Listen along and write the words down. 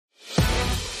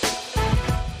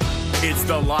It's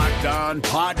the Locked On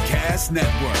Podcast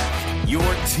Network, your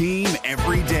team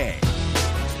every day.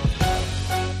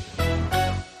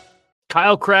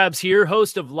 Kyle Krabs here,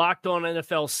 host of Locked On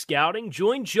NFL Scouting.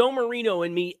 Join Joe Marino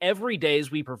and me every day as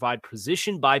we provide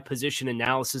position-by-position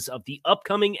analysis of the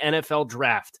upcoming NFL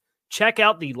Draft. Check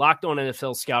out the Locked On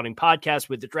NFL Scouting podcast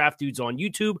with the Draft Dudes on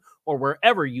YouTube or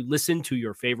wherever you listen to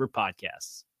your favorite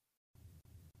podcasts.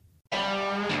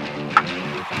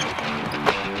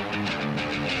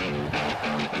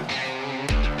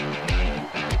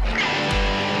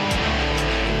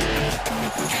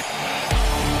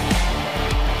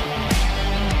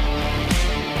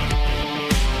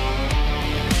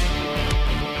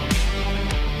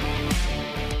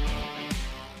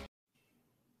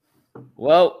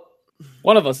 Well,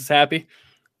 one of us is happy.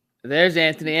 There's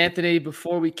Anthony. Anthony,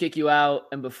 before we kick you out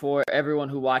and before everyone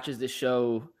who watches this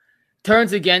show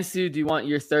turns against you, do you want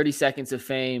your 30 seconds of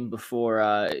fame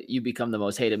before you become the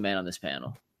most hated man on this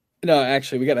panel? No,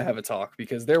 actually, we got to have a talk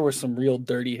because there were some real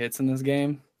dirty hits in this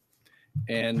game.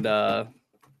 And I'm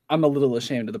a little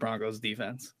ashamed of the Broncos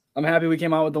defense. I'm happy we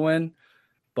came out with the win,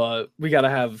 but we gotta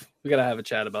have a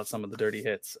chat about some of the dirty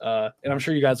hits. And I'm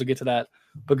sure you guys will get to that.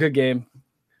 But good game.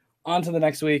 On to the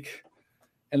next week,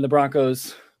 and the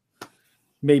Broncos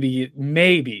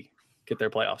maybe get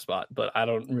their playoff spot, but I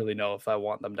don't really know if I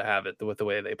want them to have it with the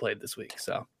way they played this week.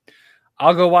 So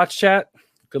I'll go watch chat.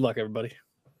 Good luck, everybody.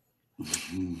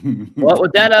 Well,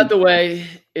 with that out the way,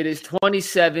 it is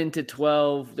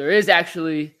 27-12. There is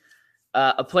actually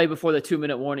a play before the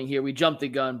 2-minute warning here. We jumped the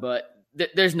gun, but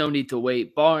there's no need to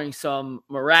wait. Barring some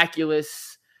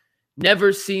miraculous,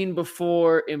 never seen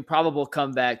before, improbable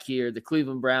comeback here, the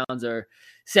Cleveland Browns are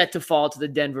set to fall to the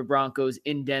Denver Broncos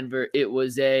in Denver. It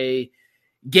was a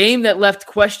game that left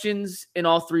questions in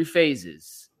all three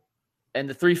phases. And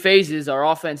the three phases are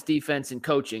offense, defense, and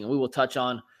coaching. And we will touch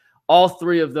on all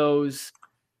three of those.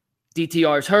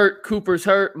 DTR's hurt. Cooper's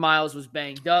hurt. Miles was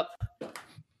banged up.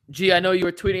 G, I know you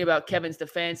were tweeting about Kevin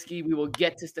Stefanski. We will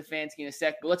get to Stefanski in a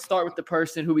sec. But let's start with the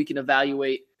person who we can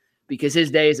evaluate because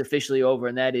his day is officially over,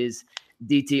 and that is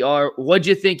DTR. What'd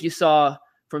you think you saw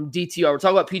from DTR? We're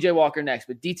talking about PJ Walker next,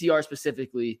 but DTR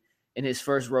specifically in his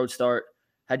first road start.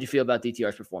 How'd you feel about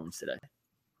DTR's performance today?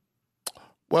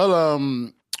 Well,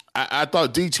 I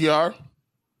thought DTR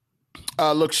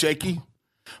looked shaky.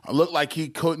 Looked like he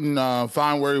couldn't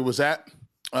find where he was at.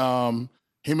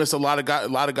 He missed a lot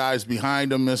of guys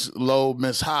behind him, miss low,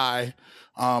 miss high.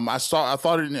 I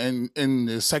thought in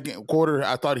the second quarter,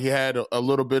 I thought he had a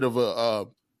little bit of a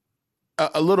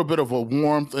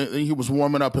warmth. He was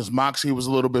warming up his moxie. He was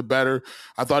a little bit better.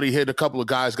 I thought he hit a couple of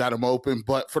guys, got him open.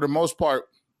 But for the most part,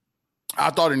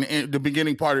 I thought in the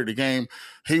beginning part of the game,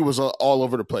 he was all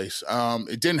over the place.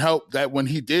 It didn't help that when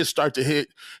he did start to hit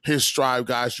his stride,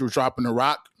 guys were dropping the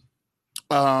rock.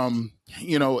 To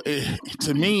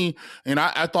me, and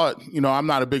I thought, I'm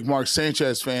not a big Mark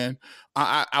Sanchez fan.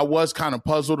 I was kind of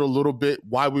puzzled a little bit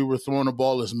why we were throwing the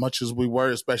ball as much as we were,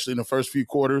 especially in the first few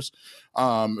quarters.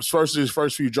 His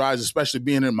first few drives, especially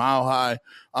being in Mile High.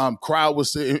 Crowd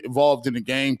was involved in the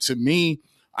game. To me,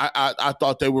 I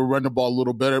thought they would run the ball a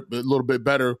little bit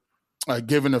better,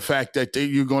 given the fact that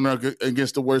you're going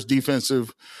against the worst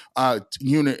defensive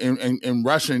unit in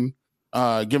rushing,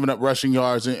 giving up rushing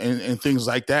yards and things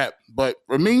like that. But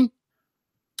for me,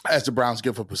 as the Browns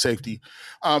give up a safety,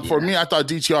 for me, I thought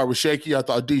DTR was shaky. I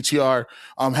thought DTR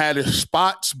had his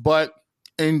spots, but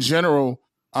in general,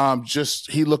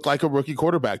 he looked like a rookie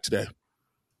quarterback today.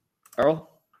 Earl?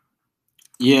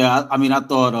 Yeah, I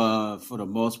thought for the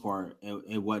most part,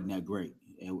 it wasn't that great.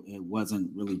 It wasn't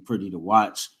really pretty to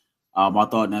watch. I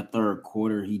thought in that third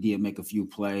quarter, he did make a few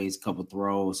plays, a couple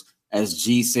throws. As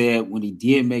G said, when he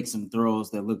did make some throws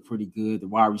that looked pretty good, the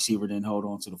wide receiver didn't hold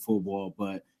on to the football,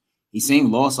 but he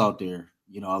seemed lost out there.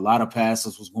 A lot of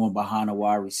passes was going behind the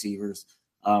wide receivers.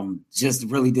 Just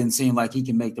really didn't seem like he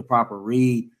can make the proper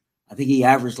read. I think he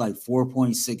averaged like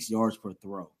 4.6 yards per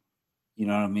throw. You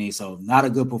know what I mean? So not a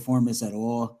good performance at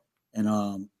all. And,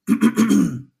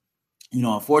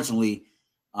 unfortunately,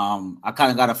 I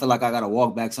kind of feel like I got to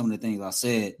walk back some of the things I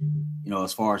said,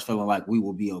 as far as feeling like we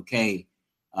will be okay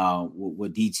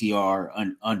with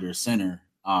DTR under center.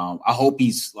 I hope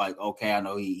he's like, okay, I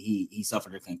know he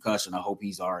suffered a concussion. I hope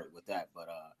he's all right with that. But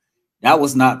that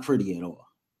was not pretty at all,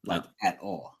 at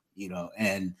all,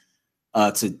 And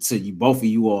to you, both of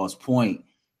you all's point,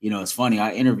 it's funny.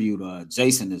 I interviewed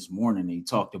Jason this morning, and he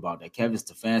talked about that Kevin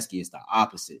Stefanski is the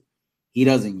opposite. He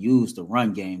doesn't use the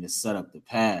run game to set up the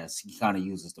pass. He kind of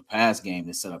uses the pass game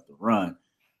to set up the run.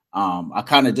 I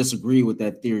kind of disagree with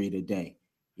that theory today.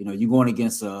 You know, you're going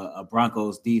against a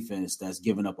Broncos defense that's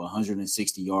giving up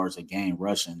 160 yards a game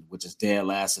rushing, which is dead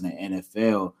last in the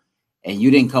NFL, and you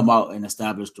didn't come out and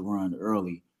establish the run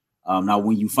early. Now,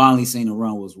 when you finally seen the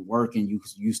run was working,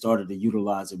 you started to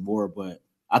utilize it more, but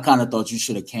I kind of thought you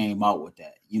should have came out with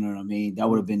that. You know what I mean? That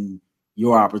would have been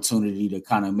your opportunity to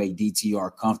kind of make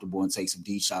DTR comfortable and take some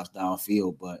deep shots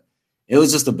downfield, but it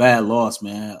was just a bad loss,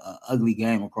 man. An ugly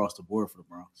game across the board for the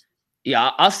Browns.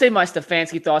 Yeah, I'll say my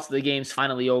Stefanski thoughts of the game's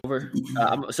finally over.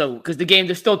 Because the game,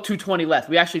 there's still 2:20 left.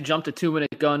 We actually jumped a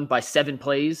 2-minute gun by 7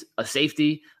 plays, a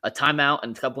safety, a timeout,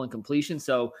 and a couple incompletions.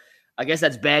 So I guess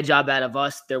that's bad job out of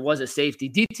us. There was a safety.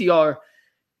 DTR,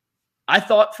 I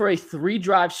thought for a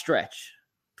 3-drive stretch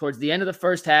towards the end of the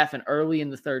first half and early in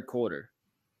the third quarter,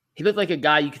 he looked like a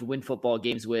guy you could win football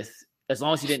games with as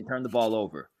long as he didn't turn the ball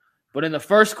over. But in the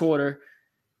first quarter,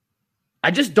 I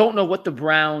just don't know what the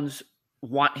Browns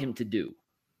want him to do.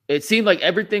 It seemed like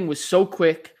everything was so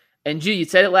quick. And G, you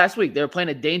said it last week. They were playing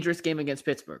a dangerous game against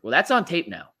Pittsburgh. Well, that's on tape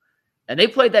now. And they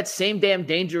played that same damn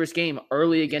dangerous game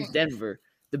early against Denver.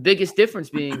 The biggest difference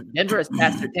being Denver has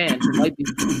Pastor Tan, who might be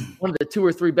one of the 2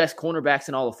 or 3 best cornerbacks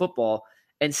in all of football,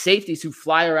 and safeties who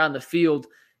fly around the field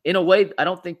in a way I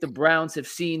don't think the Browns have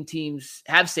seen teams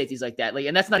have safeties like that.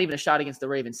 And that's not even a shot against the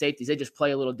Ravens safeties. They just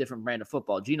play a little different brand of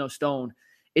football. Geno Stone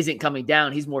isn't coming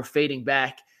down. He's more fading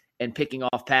back and picking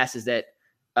off passes that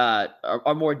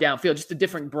are more downfield, just a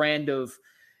different brand of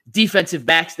defensive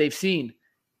backs they've seen.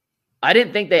 I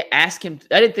didn't think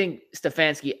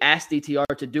Stefanski asked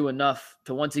DTR to do enough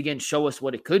to once again show us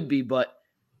what he could be, but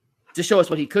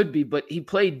he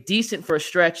played decent for a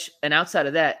stretch, and outside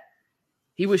of that,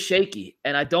 he was shaky.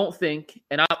 And I don't think,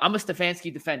 and I'm a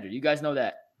Stefanski defender, you guys know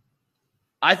that.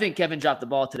 I think Kevin dropped the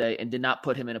ball today and did not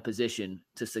put him in a position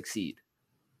to succeed.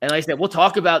 And like I said, we'll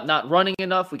talk about not running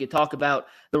enough. We could talk about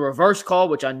the reverse call,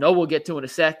 which I know we'll get to in a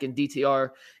sec. And DTR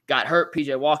got hurt.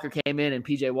 PJ Walker came in, and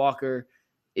PJ Walker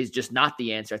is just not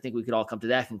the answer. I think we could all come to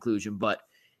that conclusion. But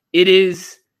I'm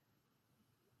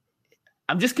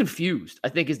just confused, I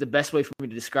think is the best way for me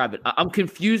to describe it. I'm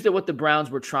confused at what the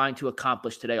Browns were trying to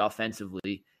accomplish today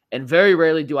offensively. And very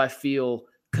rarely do I feel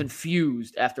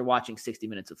confused after watching 60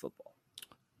 minutes of football.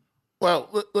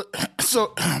 Well,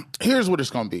 so here's what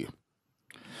it's going to be.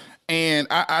 And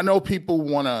I know people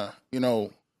want to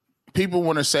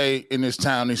say in this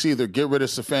town, it's either get rid of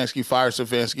Stefanski, fire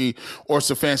Stefanski, or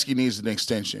Stefanski needs an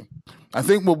extension. I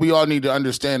think what we all need to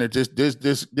understand is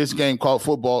this game called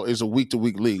football is a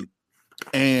week-to-week league.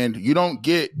 And you don't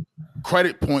get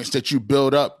credit points that you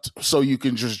build up so you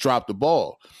can just drop the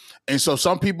ball. And so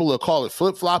some people will call it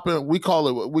flip-flopping. We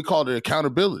call it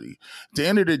accountability. At the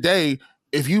end of the day,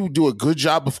 if you do a good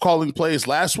job of calling plays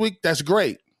last week, that's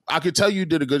great. I could tell you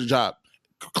did a good job.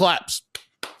 Claps.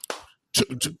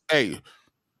 Hey,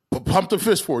 pump the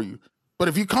fist for you. But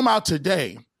if you come out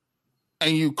today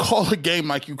and you call a game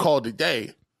like you called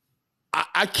today,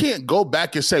 I can't go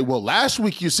back and say, well, last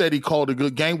week you said he called a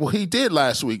good game. Well, he did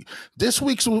last week. This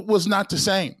week's was not the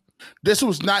same. This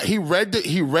was not. He read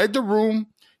the room.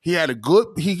 He had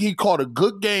he called a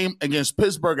good game against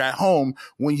Pittsburgh at home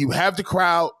when you have the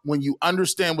crowd, when you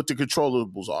understand what the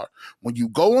controllables are. When you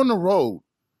go on the road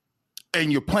and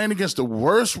you're playing against the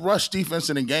worst rush defense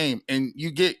in the game, and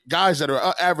you get guys that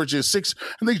are averaging 6,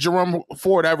 I think Jerome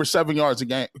Ford averaged 7 yards a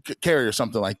game carry or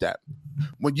something like that.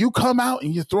 When you come out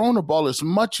and you're throwing the ball as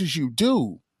much as you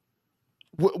do,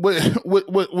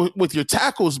 with your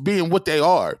tackles being what they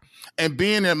are, and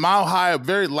being in Mile High, a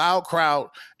very loud crowd,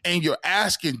 and you're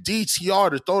asking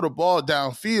DTR to throw the ball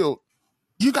downfield,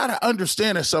 you got to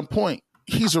understand at some point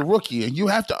he's a rookie, and you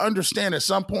have to understand at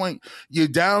some point you're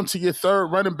down to your third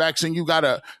running backs, and you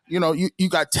gotta, you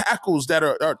got tackles that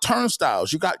are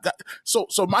turnstiles. You got so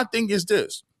my thing is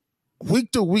this: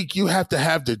 week to week, you have to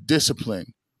have the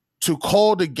discipline to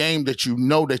call the game that you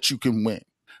know that you can win.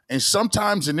 And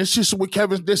sometimes, and this is what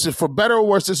this is for better or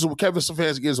worse, this is what Kevin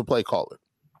Stefanski is a play caller.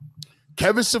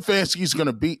 Kevin Stefanski is going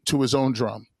to beat to his own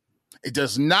drum. It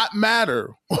does not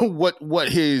matter what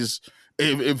his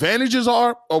advantages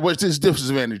are or what his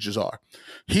disadvantages are.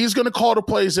 He's going to call the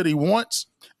plays that he wants.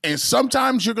 And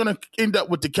sometimes you're going to end up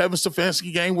with the Kevin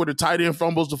Stefanski game where the tight end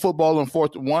fumbles the football on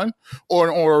 4th and 1, or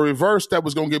a reverse that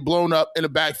was going to get blown up in the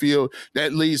backfield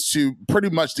that leads to pretty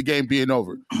much the game being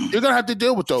over. You're going to have to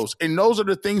deal with those. And those are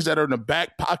the things that are in the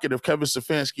back pocket of Kevin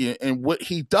Stefanski and what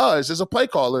he does as a play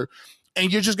caller.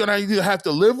 And you're just going to either have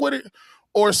to live with it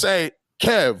or say,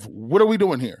 Kev, what are we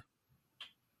doing here?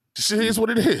 This is what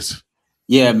it is.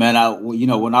 Yeah, man.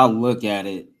 When I look at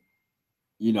it,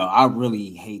 I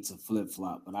really hate to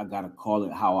flip-flop, but I got to call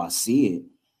it how I see it.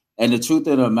 And the truth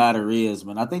of the matter is,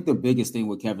 man, I think the biggest thing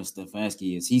with Kevin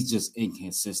Stefanski is he's just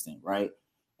inconsistent, right?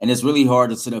 And it's really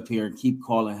hard to sit up here and keep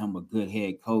calling him a good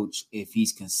head coach if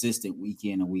he's consistent week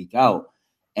in and week out.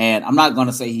 And I'm not going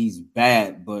to say he's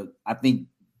bad, but I think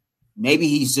maybe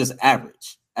he's just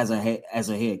average as a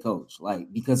head coach,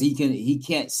 like, because he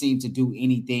can't seem to do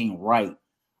anything right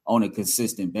on a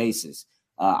consistent basis.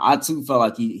 I too felt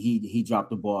like he dropped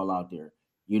the ball out there.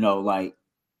 Like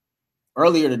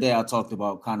earlier today, I talked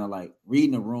about kind of like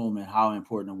reading the room and how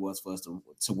important it was for us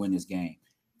to win this game.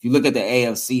 If you look at the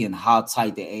AFC and how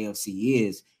tight the AFC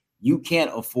is, you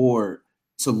can't afford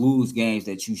to lose games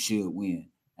that you should win.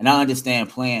 And I understand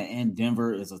playing in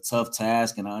Denver is a tough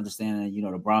task, and I understand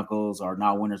that, the Broncos are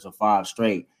now winners of 5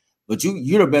 straight. But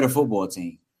you're the better football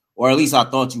team, or at least I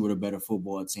thought you were the better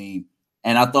football team.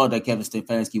 And I thought that Kevin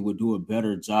Stefanski would do a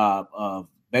better job of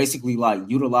basically like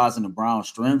utilizing the Browns'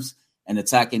 strengths and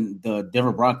attacking the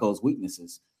Denver Broncos'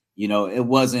 weaknesses. It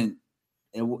wasn't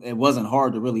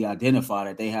hard to really identify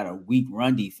that they had a weak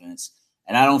run defense.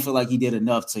 And I don't feel like he did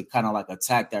enough to kind of like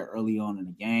attack that early on in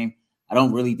the game. I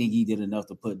don't really think he did enough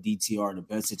to put DTR in the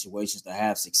best situations to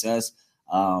have success.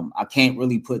 I can't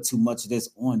really put too much of this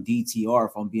on DTR,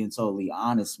 if I'm being totally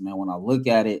honest, man. When I look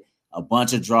at it, a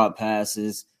bunch of drop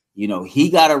passes, he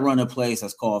got to run a place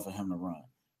that's called for him to run.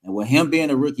 And with him being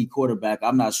a rookie quarterback,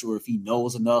 I'm not sure if he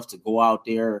knows enough to go out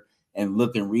there and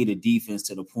look and read a defense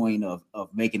to the point of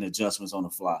making adjustments on the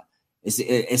fly.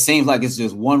 It seems like it's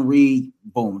just one read,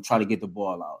 boom, try to get the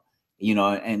ball out.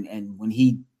 And when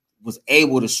he was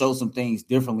able to show some things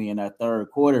differently in that third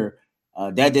quarter,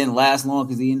 that didn't last long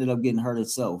because he ended up getting hurt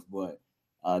himself. But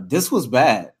this was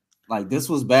bad. Like, this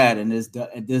was bad, and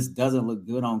this doesn't look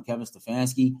good on Kevin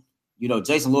Stefanski.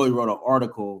 Jason Lloyd wrote an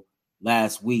article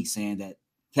last week saying that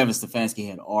Kevin Stefanski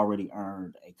had already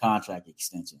earned a contract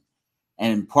extension.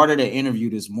 And part of the interview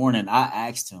this morning, I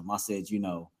asked him, I said,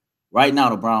 right now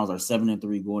the Browns are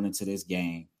 7-3 going into this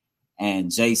game.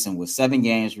 And Jason, with 7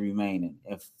 games remaining,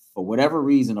 if for whatever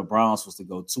reason the Browns was to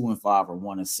go 2-5 or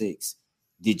 1-6,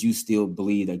 did you still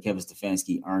believe that Kevin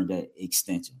Stefanski earned that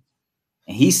extension?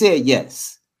 And he said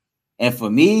yes. And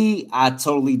for me, I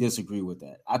totally disagree with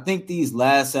that. I think these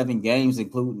last 7 games,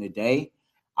 including today,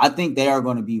 I think they are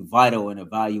going to be vital in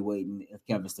evaluating if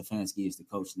Kevin Stefanski is the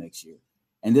coach next year.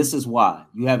 And this is why.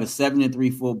 You have a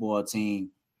 7-3 football team.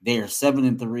 They are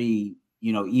 7-3,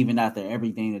 even after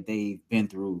everything that they've been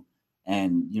through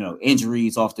and,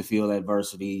 injuries, off the field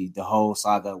adversity, the whole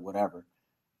saga, whatever.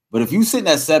 But if you sit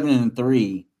at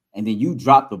 7-3 and then you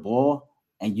drop the ball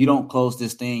and you don't close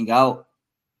this thing out,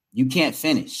 you can't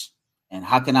finish. And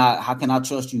how can I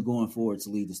trust you going forward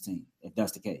to lead this team if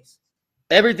that's the case?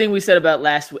 Everything we said about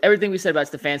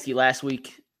Stefanski last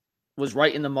week was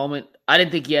right in the moment. I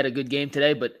didn't think he had a good game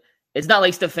today, but it's not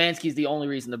like Stefanski's the only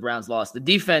reason the Browns lost. The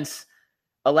defense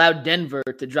allowed Denver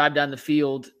to drive down the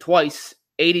field twice,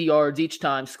 80 yards each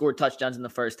time, scored touchdowns in the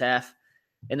first half.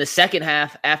 In the second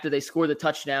half, after they scored the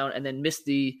touchdown and then missed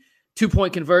the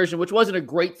 2-point conversion, which wasn't a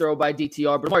great throw by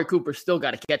DTR, but Amari Cooper still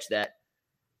got to catch that.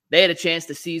 They had a chance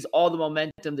to seize all the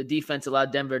momentum. The defense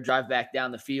allowed Denver to drive back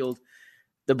down the field.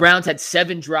 The Browns had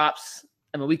 7 drops.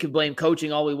 I mean, we could blame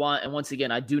coaching all we want. And once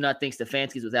again, I do not think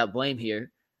Stefanski's without blame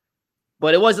here.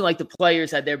 But it wasn't like the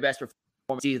players had their best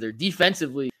performance either.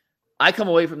 Defensively, I come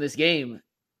away from this game,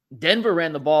 Denver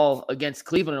ran the ball against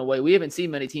Cleveland in a way we haven't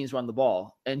seen many teams run the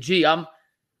ball. And,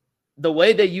 the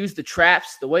way they used the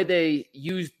traps, the way they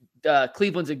used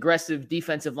Cleveland's aggressive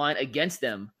defensive line against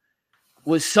them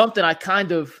was something I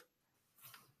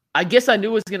guess I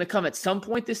knew it was going to come at some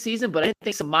point this season, but I didn't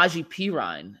think Samaje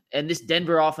Perine and this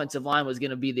Denver offensive line was going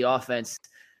to be the offense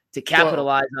to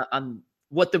capitalize on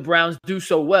what the Browns do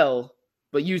so well,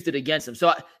 but used it against them.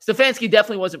 So Stefanski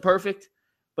definitely wasn't perfect,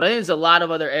 but I think there's a lot of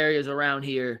other areas around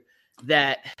here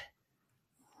that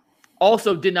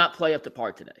also did not play up to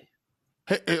par today.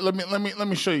 Hey, let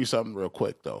me show you something real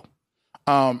quick though.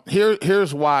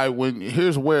 Here's where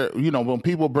when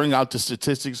people bring out the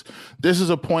statistics, this is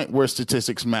a point where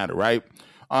statistics matter, right?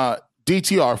 DTR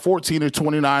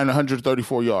 14-29,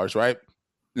 134 yards, right?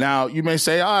 Now you may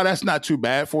say, that's not too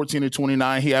bad.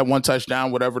 14-29, he had 1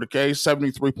 touchdown, whatever the case,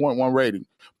 73.1 rating.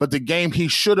 But the game he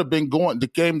should have been the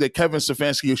game that Kevin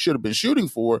Stefanski should have been shooting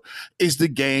for is the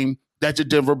game that the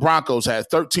Denver Broncos had.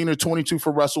 13-22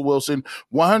 for Russell Wilson,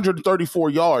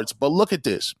 134 yards. But look at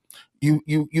this.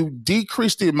 You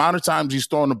decrease the amount of times he's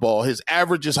throwing the ball. His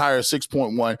average is higher at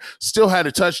 6.1. Still had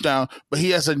a touchdown, but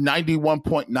he has a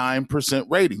 91.9%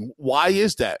 rating. Why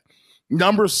is that? The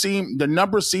numbers seem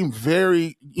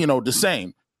very, the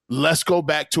same. Let's go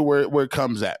back to where it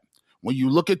comes at. When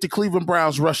you look at the Cleveland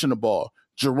Browns rushing the ball,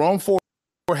 Jerome Ford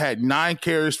had 9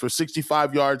 carries for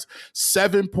 65 yards,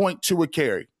 7.2 a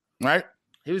carry, right?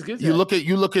 He was good. You look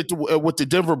at what the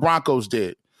Denver Broncos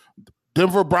did.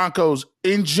 Denver Broncos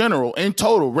in general, in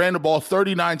total, ran the ball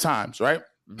 39 times, right?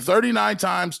 39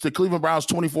 times to Cleveland Browns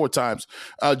 24 times.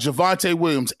 Javonte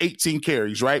Williams, 18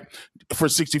 carries, right? For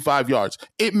 65 yards.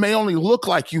 It may only look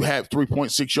like you have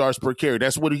 3.6 yards per carry.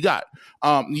 That's what he got.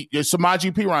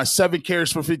 Samaje Perine, 7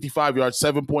 carries for 55 yards,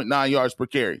 7.9 yards per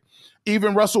carry.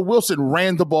 Even Russell Wilson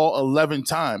ran the ball 11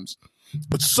 times.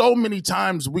 But so many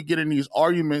times we get in these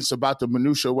arguments about the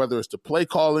minutia, whether it's the play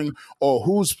calling or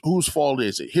whose fault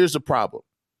is it. Here's the problem.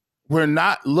 We're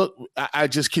not I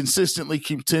just consistently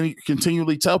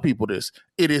continually tell people this.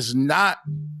 It is not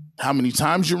how many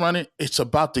times you run it. It's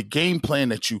about the game plan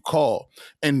that you call.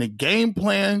 And the game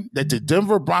plan that the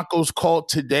Denver Broncos called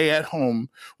today at home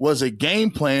was a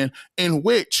game plan in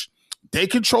which they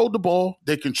controlled the ball.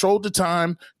 They controlled the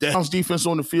time. The Browns defense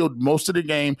on the field most of the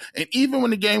game. And even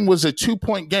when the game was a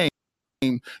 2-point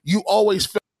game, you always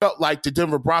felt like the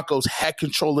Denver Broncos had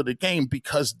control of the game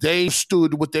because they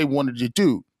stood what they wanted to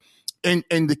do. And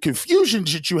the confusion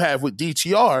that you have with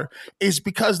DTR is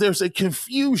because there's a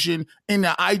confusion in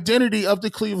the identity of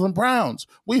the Cleveland Browns.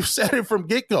 We've said it from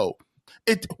get-go.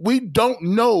 We don't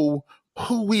know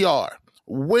who we are.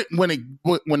 When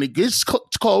it gets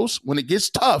close, when it gets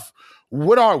tough,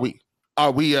 what are we?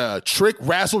 Are we a trick,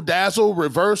 razzle-dazzle,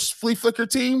 reverse flea flicker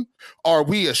team? Are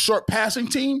we a short passing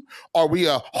team? Are we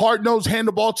a hard-nosed hand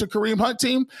the ball to Kareem Hunt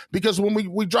team? Because when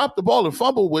we dropped the ball and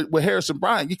fumbled with Harrison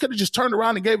Bryant, you could have just turned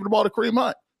around and gave the ball to Kareem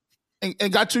Hunt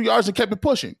and got 2 yards and kept it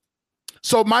pushing.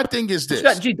 So my thing is this.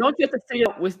 Scott, don't you have to stay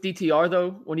up with DTR,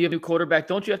 though, when you have a new quarterback?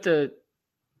 Don't you have to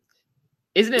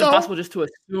 – isn't it impossible just to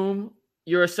assume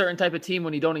you're a certain type of team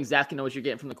when you don't exactly know what you're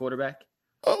getting from the quarterback?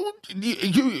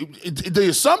 The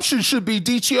assumption should be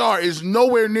DTR is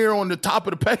nowhere near on the top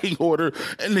of the pecking order,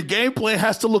 and the game plan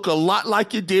has to look a lot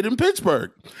like it did in Pittsburgh.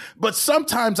 But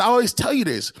sometimes I always tell you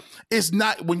this: it's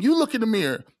not when you look in the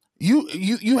mirror,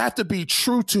 you have to be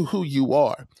true to who you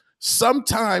are.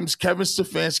 Sometimes Kevin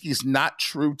Stefanski is not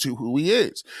true to who he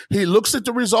is. He looks at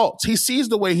the results. He sees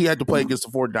the way he had to play against the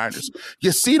 49ers.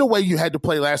 You see the way you had to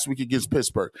play last week against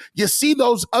Pittsburgh. You see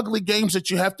those ugly games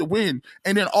that you have to win.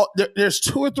 And then there's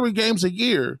 2 or 3 games a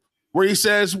year where he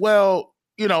says, well,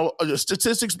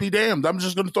 statistics be damned. I'm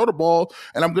just going to throw the ball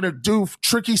and I'm going to do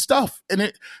tricky stuff.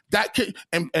 And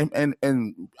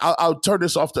I'll turn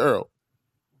this off to Earl.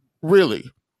 Really.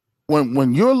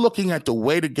 When you're looking at the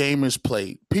way the game is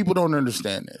played, people don't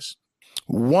understand this.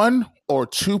 1 or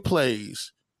 2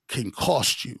 plays can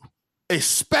cost you,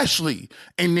 especially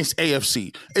in this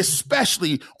AFC,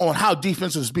 especially on how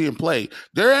defense is being played.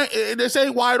 This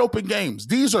ain't wide open games.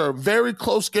 These are very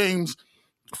close games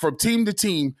from team to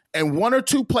team, and 1 or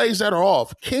 2 plays that are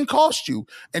off can cost you.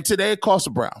 And today it cost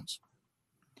the Browns.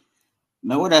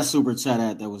 Man, where that super chat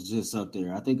at that was just up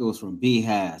there? I think it was from B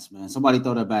Hass, man. Somebody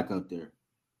throw that back up there.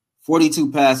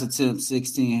 42 pass attempts,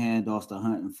 16 handoffs to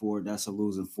Hunt and Ford. That's a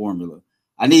losing formula.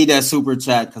 I need that super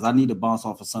chat because I need to bounce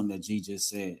off of something that G just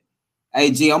said. Hey,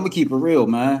 G, I'm going to keep it real,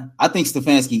 man. I think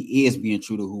Stefanski is being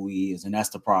true to who he is, and that's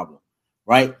the problem,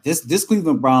 right? This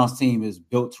Cleveland Browns team is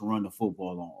built to run the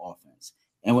football on offense.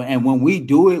 And when we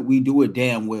do it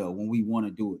damn well when we want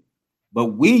to do it.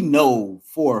 But we know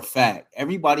for a fact,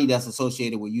 everybody that's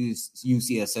associated with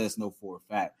UCSS know for a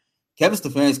fact, Kevin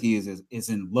Stefanski is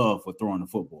in love with throwing the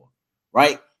football,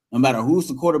 right? No matter who's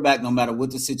the quarterback, no matter what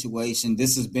the situation,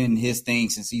 this has been his thing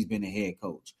since he's been the head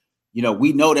coach.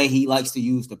 We know that he likes to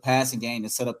use the passing game to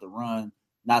set up the run,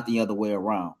 not the other way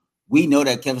around. We know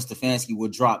that Kevin Stefanski will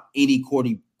drop any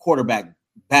quarterback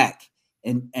back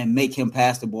and make him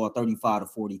pass the ball 35 to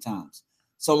 40 times.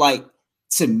 So,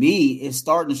 to me, it's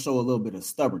starting to show a little bit of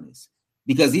stubbornness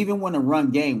because even when the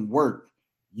run game worked,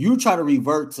 you try to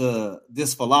revert to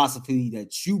this philosophy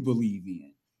that you believe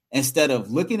in instead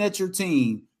of looking at your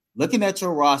team, looking at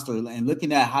your roster, and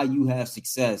looking at how you have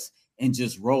success and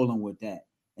just rolling with that.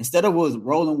 Instead of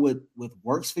rolling with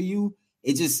works for you,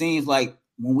 it just seems like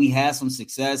when we have some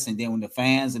success and then when the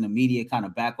fans and the media kind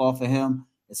of back off of him,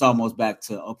 it's almost back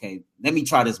to, okay, let me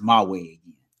try this my way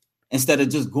again instead of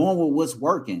just going with what's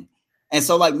working. And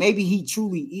so maybe he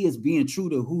truly is being true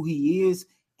to who he is.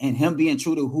 And him being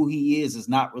true to who he is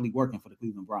not really working for the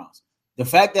Cleveland Browns. The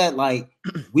fact that,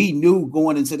 we knew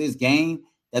going into this game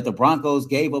that the Broncos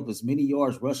gave up as many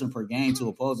yards rushing per game to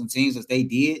opposing teams as they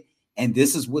did, and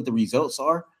this is what the results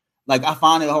are, I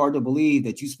find it hard to believe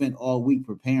that you spent all week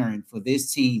preparing for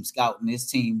this team, scouting this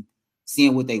team,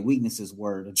 seeing what their weaknesses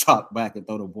were to drop back and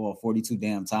throw the ball 42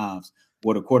 damn times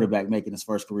with a quarterback making his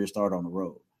first career start on the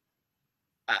road.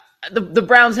 The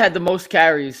Browns had the most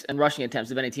carries and rushing attempts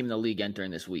of any team in the league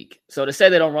entering this week. So to say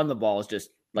they don't run the ball is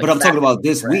just but I'm talking about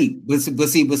this week. But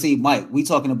see, Mike, we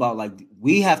talking about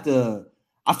we have to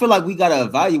I feel like we got to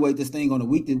evaluate this thing on a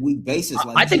week-to-week basis.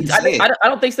 Like I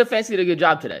don't think Stefanski did a good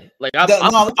job today. Like I'm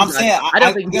saying, I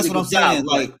don't think that's what I'm saying.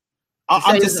 Like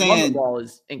I'm just saying,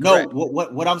 no.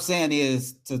 What I'm saying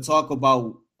is to talk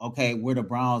about where the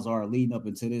Browns are leading up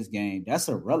into this game. That's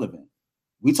irrelevant.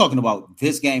 We're talking about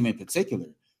this game in particular.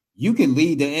 You can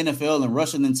lead the NFL in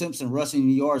rushing attempts and rushing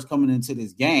yards coming into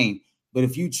this game, but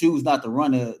if you choose not to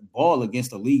run the ball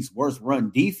against the league's worst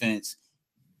run defense,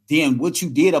 then what you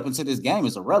did up until this game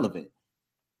is irrelevant.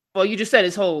 Well, you just said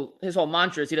his whole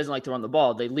mantra is he doesn't like to run the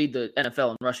ball. They lead the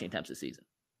NFL in rushing attempts this season.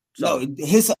 So no,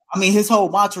 his whole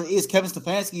mantra is Kevin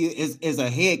Stefanski is a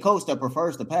head coach that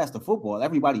prefers to pass the football.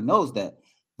 Everybody knows that.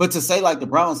 But to say like the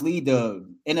Browns lead the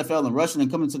NFL in rushing and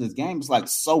coming to this game, it's like,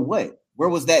 so what? Where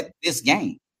was that this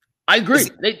game? I agree.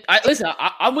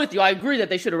 I'm with you. I agree that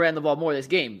they should have ran the ball more this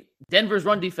game. Denver's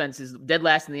run defense is dead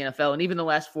last in the NFL, and even the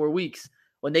last 4 weeks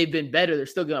when they've been better, they're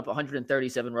still giving up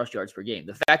 137 rush yards per game.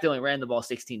 The fact they only ran the ball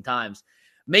 16 times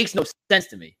makes no sense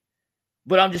to me.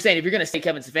 But I'm just saying, if you're going to say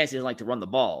Kevin Stefanski doesn't like to run the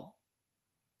ball,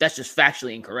 that's just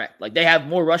factually incorrect. Like, they have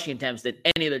more rushing attempts than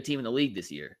any other team in the league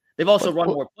this year. They've also run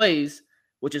more plays,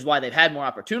 which is why they've had more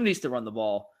opportunities to run the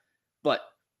ball. But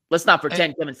let's not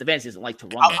pretend Kevin Stefanski doesn't like to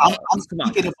run the ball. I'm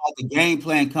speaking about the game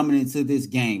plan coming into this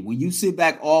game. When you sit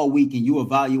back all week and you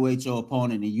evaluate your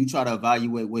opponent and you try to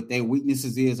evaluate what their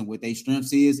weaknesses is and what their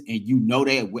strengths is, and you know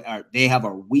they have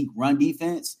a weak run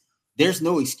defense, there's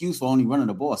no excuse for only running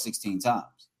the ball 16 times.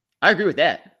 I agree with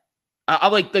that. I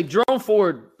like Jerome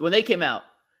Ford, when they came out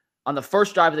on the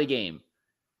first drive of the game,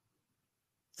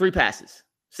 3 passes.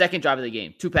 Second drive of the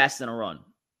game, 2 passes and a run.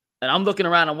 And I'm looking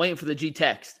around, I'm waiting for the G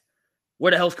text. Where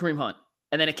the hell's Kareem Hunt?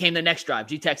 And then it came the next drive.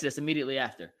 G texted us immediately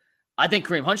after. I think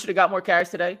Kareem Hunt should have got more carries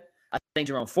today. I think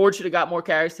Jerome Ford should have got more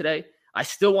carries today. I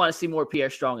still want to see more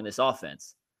Pierre Strong in this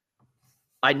offense.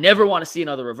 I never want to see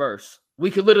another reverse.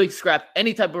 We could literally scrap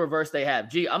any type of reverse they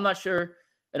have. Gee, I'm not sure.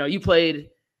 You played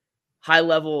high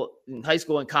level in high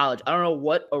school and college. I don't know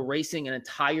what erasing an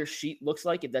entire sheet looks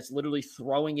like, if that's literally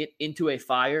throwing it into a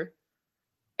fire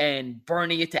and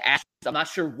burning it to ashes. I'm not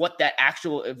sure what that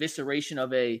actual evisceration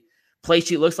of a play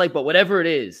sheet looks like, but whatever it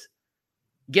is,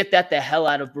 get that the hell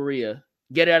out of Berea.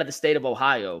 Get it out of the state of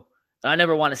Ohio. And I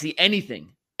never want to see anything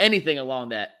along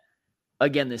that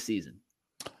again this season.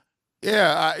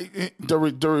 Yeah, the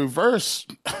reverse.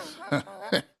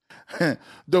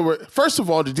 First of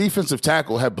all, the defensive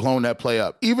tackle had blown that play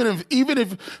up. Even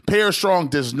if Pierre Strong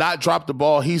does not drop the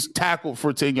ball, he's tackled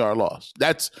for a 10-yard loss.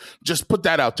 That's just put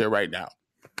that out there right now.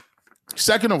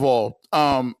 Second of all,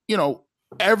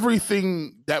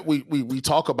 everything that we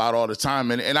talk about all the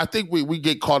time, and I think we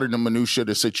get caught in the minutia of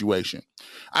the situation.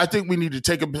 I think we need to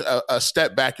take a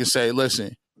step back and say,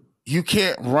 listen, you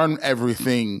can't run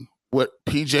everything with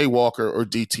PJ Walker or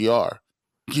DTR.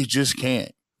 You just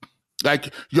can't.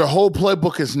 Like, your whole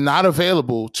playbook is not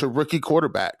available to rookie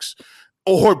quarterbacks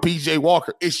or PJ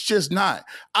Walker. It's just not.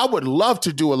 I would love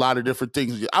to do a lot of different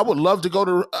things. I would love to go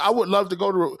to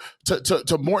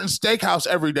Morton Steakhouse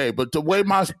every day, but the way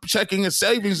my checking and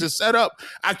savings is set up,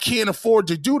 I can't afford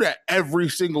to do that every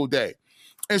single day.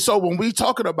 And so when we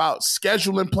talking about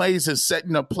scheduling plays and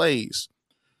setting up plays,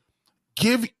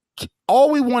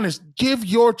 all we want is give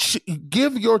your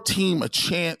team a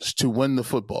chance to win the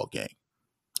football game.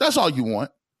 That's all you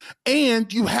want.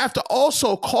 And you have to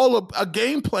also call a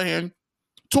game plan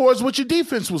towards what your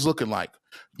defense was looking like.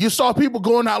 You saw people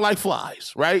going out like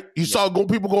flies, right? You saw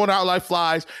people going out like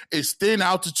flies. It's thin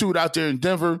altitude out there in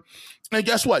Denver. And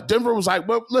guess what? Denver was like,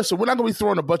 well, listen, we're not going to be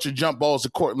throwing a bunch of jump balls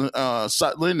to Cortland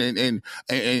Sutton and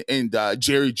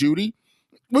Jerry Jeudy.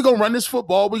 We're going to run this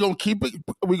football. We're going to keep it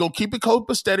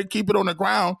copacetic, keep it on the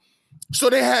ground. So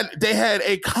they had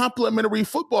a complimentary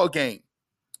football game.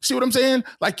 See what I'm saying?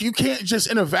 Like, you can't just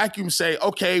in a vacuum say,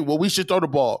 okay, well, we should throw the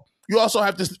ball. You also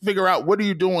have to figure out, what are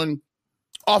you doing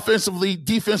offensively,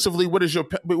 defensively? What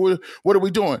are we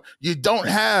doing? You don't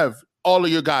have all of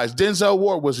your guys. Denzel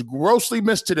Ward was grossly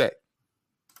missed today.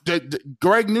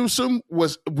 Greg Newsome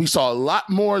we saw a lot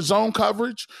more zone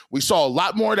coverage. We saw a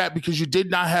lot more of that because you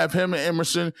did not have him and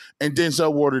Emerson and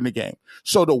Denzel Ward in the game.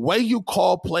 So the way you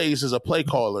call plays as a play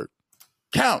caller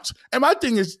counts. And my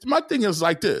thing is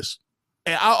like this.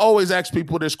 And I always ask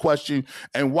people this question,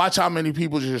 and watch how many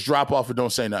people just drop off and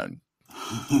don't say nothing.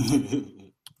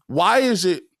 Why is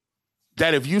it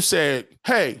that if you said,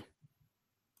 hey,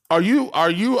 are you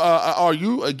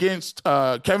against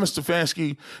Kevin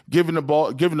Stefanski giving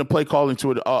the play calling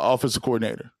to an offensive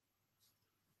coordinator?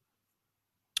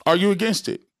 Are you against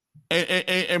it?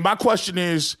 And my question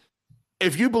is,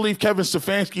 if you believe Kevin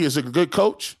Stefanski is a good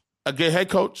coach, a good head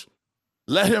coach,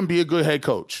 let him be a good head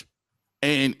coach.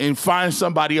 and find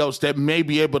somebody else that may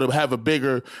be able to have a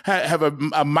bigger, have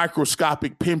a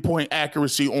microscopic pinpoint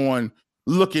accuracy on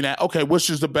looking at, okay, which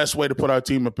is the best way to put our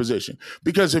team in position.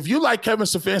 Because if you like Kevin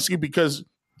Stefanski because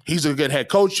he's a good head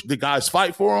coach, the guys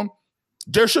fight for him,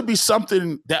 there should be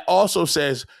something that also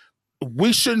says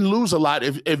we shouldn't lose a lot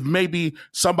if maybe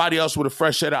somebody else with a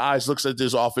fresh set of eyes looks at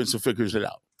this offense and figures it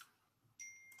out.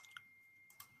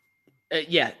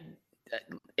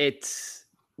 It's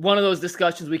one of those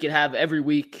discussions we could have every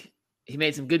week. He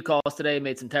made some good calls today,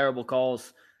 made some terrible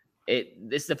calls. I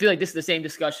feel like this is the same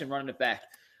discussion running it back.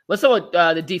 Let's talk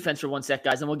about the defense for 1 sec,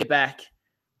 guys, and we'll get back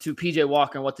to PJ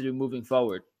Walker and what to do moving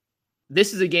forward.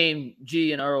 This is a game,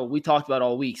 G and Earl, we talked about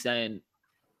all week, saying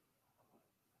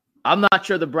I'm not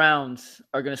sure the Browns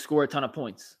are going to score a ton of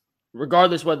points,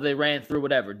 regardless whether they ran through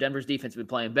whatever. Denver's defense has been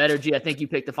playing better. G, I think you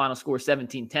picked the final score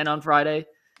 17-10 on Friday.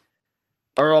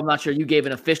 Earl, I'm not sure you gave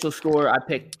an official score. I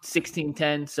picked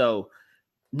 16-10. So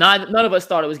none of us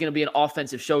thought it was going to be an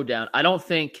offensive showdown. I don't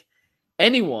think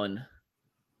anyone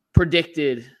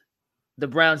predicted the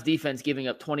Browns defense giving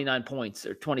up 29 points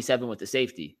or 27 with the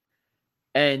safety.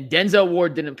 And Denzel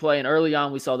Ward didn't play. And early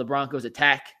on, we saw the Broncos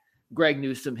attack Greg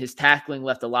Newsome. His tackling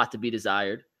left a lot to be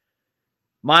desired.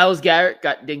 Myles Garrett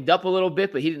got dinged up a little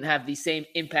bit, but he didn't have the same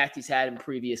impact he's had in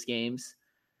previous games.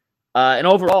 And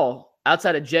overall,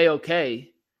 outside of JOK,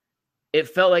 it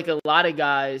felt like a lot of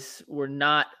guys were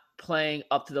not playing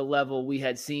up to the level we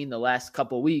had seen the last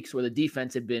couple of weeks where the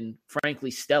defense had been,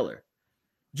 frankly, stellar.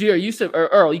 G, or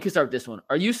Earl, you can start with this one.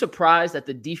 Are you surprised that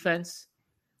the defense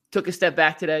took a step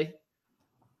back today?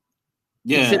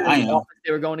 Yeah, I am.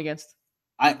 They were going against?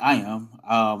 I am.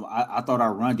 I thought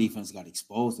our run defense got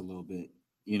exposed a little bit.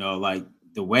 You know, like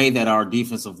the way that our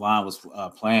defensive line was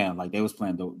playing, like they was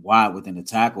playing wide within the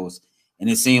tackles. And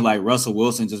it seemed like Russell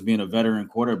Wilson, just being a veteran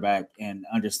quarterback and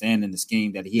understanding the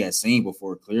scheme that he had seen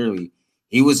before, clearly,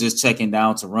 he was just checking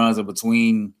down to runs in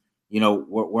between, you know,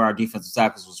 where our defensive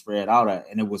tackles were spread out at.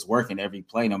 And it was working every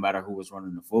play, no matter who was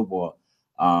running the football.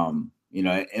 You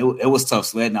know, it was tough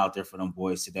sledding out there for them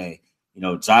boys today. You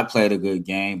know, Jock played a good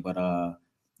game, but,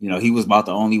 you know, he was about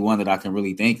the only one that I can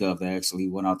really think of that actually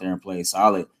went out there and played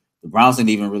solid. The Browns didn't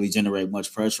even really generate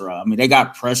much pressure. I mean, they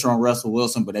got pressure on Russell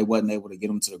Wilson, but they wasn't able to get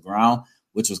him to the ground,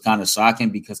 which was kind of shocking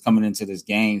because coming into this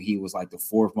game, he was like the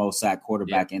fourth most sacked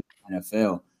quarterback in the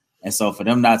NFL. And so for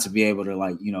them not to be able to,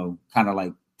 like, you know, kind of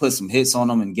like put some hits on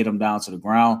them and get them down to the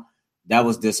ground, that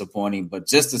was disappointing. But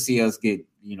just to see us get,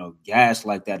 you know, gashed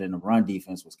like that in the run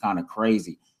defense was kind of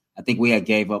crazy. I think we had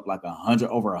gave up like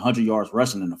over 100 yards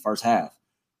rushing in the first half.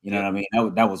 You know what I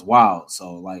mean? That was wild.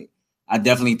 So, like, I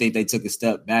definitely think they took a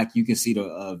step back. You can see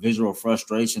the visual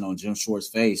frustration on Jim Short's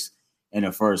face in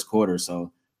the first quarter.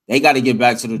 So they got to get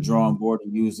back to the drawing board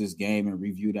and use this game and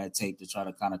review that tape to try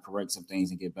to kind of correct some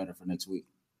things and get better for next week.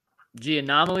 G,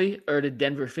 anomaly, or did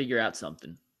Denver figure out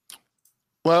something?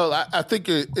 Well, I think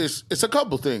it's a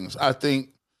couple things. I think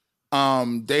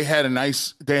they had a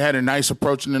nice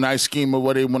approach and a nice scheme of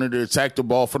what they wanted to attack the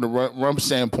ball from the run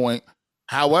standpoint.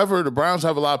 However, the Browns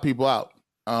have a lot of people out.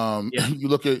 You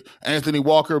look at Anthony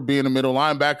Walker being a middle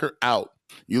linebacker, out.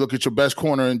 You look at your best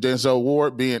corner in Denzel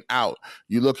Ward being out.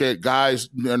 You look at guys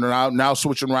that are now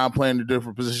switching around, playing a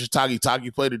different position.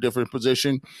 Taki played a different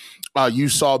position. You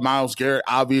saw Myles Garrett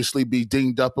obviously be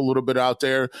dinged up a little bit out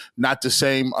there. Not the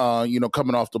same,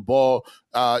 coming off the ball.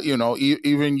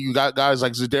 Even you got guys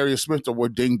like Zadarius Smith that were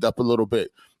dinged up a little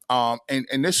bit.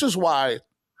 And this is why,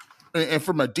 and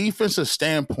from a defensive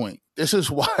standpoint, this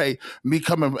is why me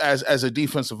coming as a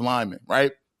defensive lineman,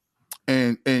 right?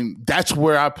 And that's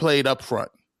where I played up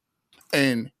front.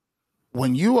 And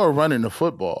when you are running the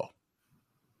football,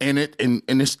 and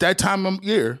it's that time of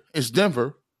year, it's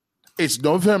Denver, it's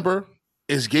November,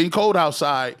 it's getting cold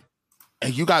outside,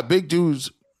 and you got big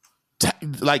dudes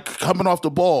like coming off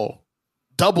the ball,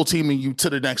 double teaming you to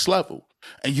the next level.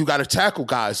 And you got to tackle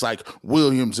guys like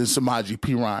Williams and Samaje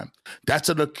Perine. That's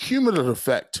an accumulative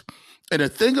effect. And the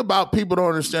thing about people don't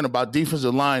understand about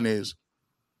defensive line is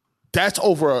that's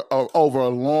over a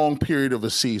long period of a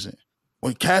season.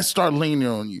 When cats start leaning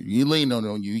on you,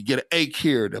 you get an ache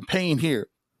here, the pain here.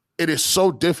 It is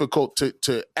so difficult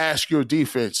to ask your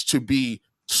defense to be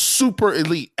super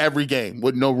elite every game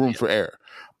with no room for error.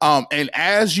 And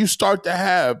as you start to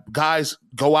have guys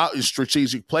go out in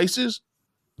strategic places,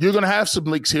 you're going to have some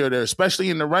leaks here or there, especially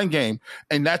in the run game.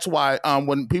 And that's why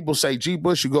when people say, G.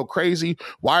 Bush, you go crazy.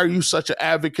 Why are you such an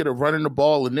advocate of running the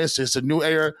ball in this? It's a new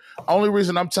era. Only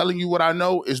reason I'm telling you what I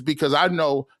know is because I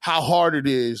know how hard it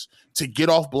is to get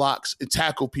off blocks and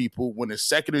tackle people when it's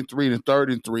 2nd and 3 and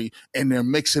 3rd and 3, and they're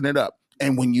mixing it up.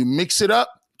 And when you mix it up,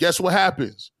 guess what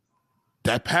happens?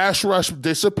 that pass rush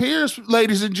disappears,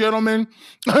 ladies and gentlemen.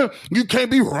 You can't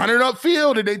be running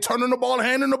upfield and they turning the ball,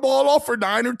 handing the ball off for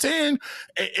 9 or 10.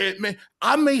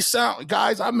 I may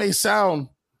sound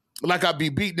like I be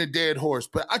beating a dead horse,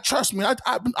 but trust me,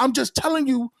 I'm just telling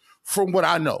you from what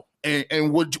I know.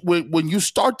 And when you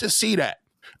start to see that,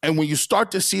 and when you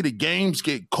start to see the games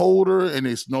get colder and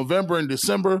it's November and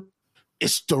December,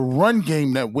 it's the run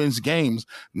game that wins games,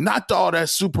 not all that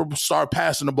superstar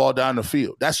passing the ball down the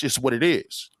field. That's just what it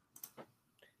is.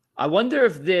 I wonder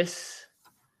if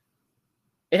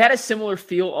it had a similar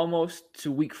feel almost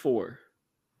to week 4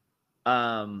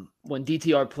 when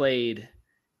DTR played,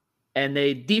 and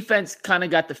the defense kind of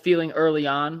got the feeling early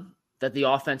on that the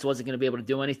offense wasn't going to be able to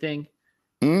do anything.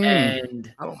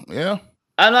 And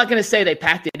I'm not going to say they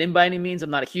packed it in by any means. I'm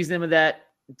not accusing them of that.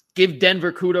 Give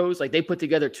Denver kudos. Like, they put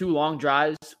together 2 long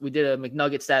drives. We did a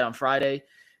McNugget stat on Friday.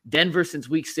 Denver, since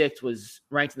week 6, was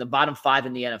ranked in the bottom 5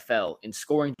 in the NFL in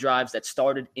scoring drives that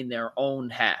started in their own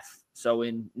half. So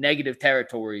in negative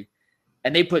territory.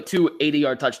 And they put 2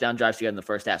 80-yard touchdown drives together in the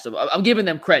first half. So I'm giving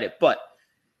them credit. But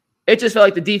it just felt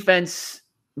like the defense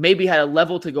maybe had a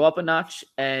level to go up a notch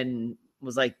and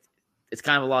was like, it's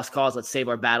kind of a lost cause. Let's save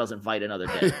our battles and fight another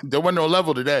day. There wasn't no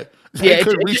level today.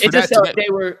 It just felt like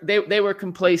they were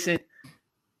complacent.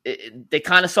 They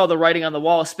kind of saw the writing on the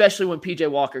wall, especially when PJ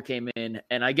Walker came in.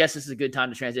 And I guess this is a good time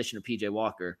to transition to PJ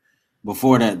Walker.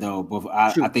 Before that, though,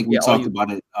 I think we talked about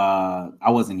it. I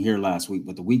wasn't here last week,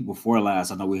 but the week before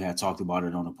last, I know we had talked about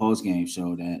it on the post-game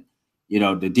show that,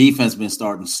 the defense been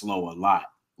starting slow a lot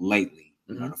lately.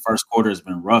 Mm-hmm. The first quarter has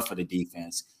been rough for the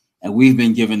defense. And we've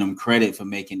been giving them credit for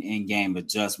making in-game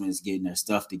adjustments, getting their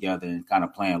stuff together, and kind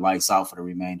of playing lights out for the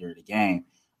remainder of the game.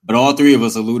 But all 3 of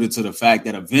us alluded to the fact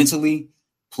that eventually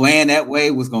playing that way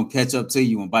was going to catch up to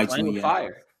you and bite you in your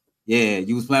fire. Yeah,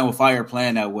 you was playing with fire,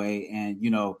 playing that way. And,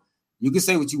 you can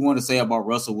say what you want to say about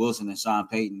Russell Wilson and Sean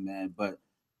Payton, man, but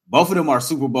both of them are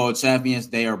Super Bowl champions.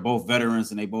 They are both veterans,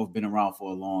 and they both been around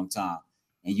for a long time.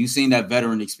 And you've seen that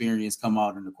veteran experience come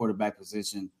out in the quarterback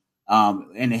position,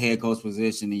 in the head coach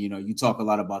position. And, you talk a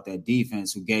lot about that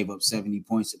defense who gave up 70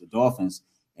 points to the Dolphins.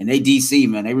 And they DC,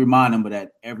 man, they remind them of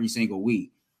that every single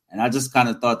week. And I just kind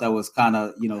of thought that was kind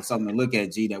of, something to look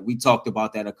at, G, that we talked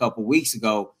about that a couple weeks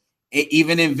ago,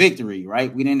 even in victory,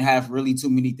 right? We didn't have really too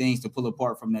many things to pull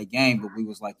apart from that game, but we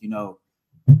was like,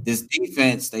 this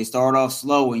defense, they start off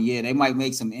slow, and they might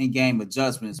make some in-game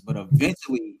adjustments, but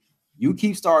eventually you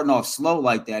keep starting off slow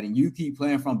like that and you keep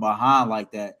playing from behind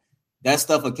like that, that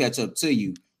stuff will catch up to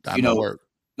you. Work.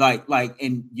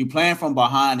 And you're playing from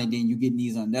behind, and then you getting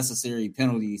these unnecessary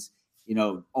penalties,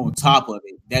 on top of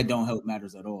it. That don't help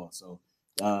matters at all. So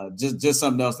just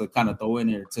something else to kind of throw in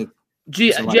there too.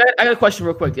 I got a question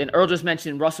real quick. And Earl just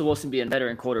mentioned Russell Wilson being a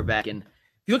veteran quarterback. And if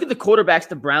you look at the quarterbacks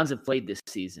the Browns have played this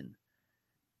season,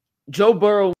 Joe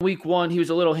Burrow week 1, he was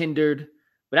a little hindered.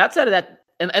 But outside of that,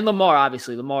 and Lamar,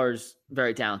 obviously, Lamar's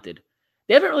very talented.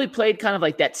 They haven't really played kind of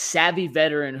like that savvy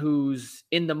veteran who's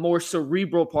in the more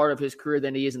cerebral part of his career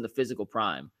than he is in the physical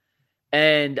prime.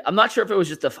 And I'm not sure if it was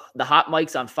just the hot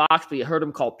mics on Fox, but you heard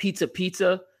him call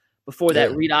pizza before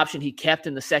that read option he kept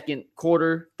in the second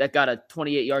quarter that got a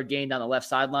 28-yard gain down the left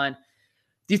sideline.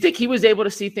 Do you think he was able to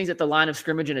see things at the line of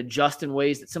scrimmage and adjust in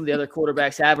ways that some of the other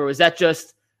quarterbacks have? Or was that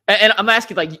just – and I'm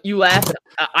asking, like, you laugh.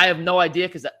 I have no idea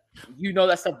because you know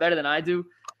that stuff better than I do.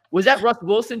 Was that Russ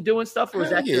Wilson doing stuff, or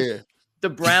was that just the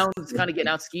Browns kind of getting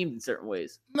out schemed in certain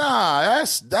ways? Nah,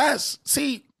 that's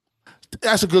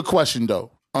a good question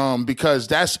though. Because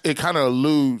it kind of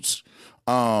alludes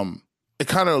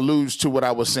to what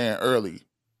I was saying earlier.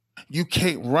 You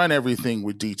can't run everything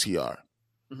with DTR.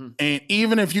 Mm-hmm. And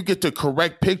even if you get the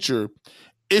correct picture,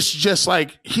 it's just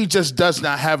like he just does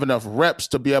not have enough reps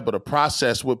to be able to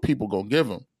process what people gonna give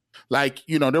him. Like,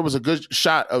 there was a good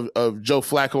shot of Joe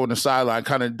Flacco on the sideline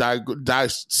kind of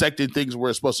dissecting things where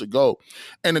it's supposed to go.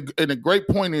 And the great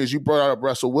point is you brought up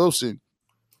Russell Wilson.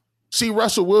 See,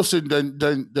 Russell Wilson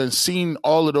done seen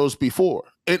all of those before.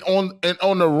 And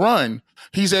on the run,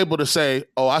 he's able to say,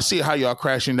 oh, I see how y'all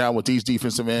crashing down with these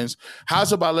defensive ends.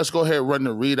 How's about let's go ahead and run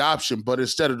the read option, but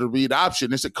instead of the read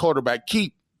option, it's a quarterback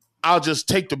keep. I'll just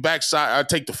take the backside, I'll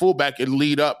take the fullback and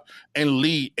lead up and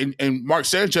lead. And Mark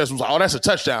Sanchez was like, oh, that's a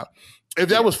touchdown. If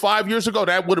that was 5 years ago,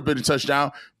 that would have been a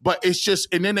touchdown. But it's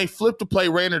just, and then they flipped the play,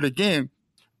 ran it again.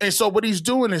 And so what he's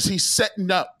doing is he's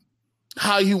setting up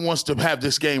how he wants to have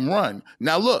this game run.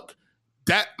 Now, look,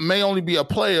 that may only be a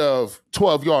play of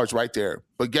 12 yards right there.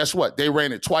 But guess what? They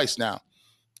ran it twice now.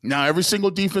 Now, every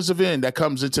single defensive end that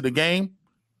comes into the game,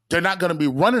 they're not going to be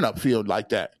running upfield like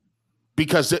that.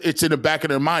 because it's in the back of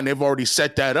their mind. They've already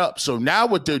set that up. So now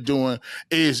what they're doing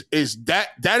is that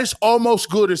is almost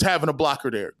good as having a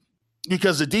blocker there,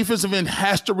 because the defensive end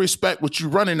has to respect what you're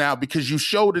running now because you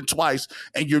showed it twice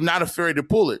and you're not afraid to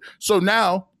pull it. So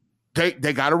now they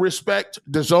got to respect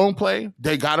the zone play.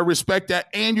 They got to respect that,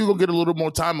 and you're going to get a little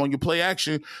more time on your play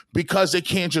action because they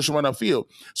can't just run upfield.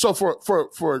 So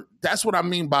for that's what I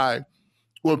mean by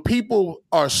when people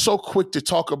are so quick to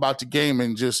talk about the game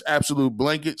and just absolute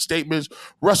blanket statements,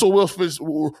 Russell is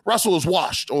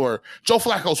washed or Joe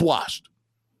Flacco's washed.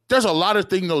 There's a lot of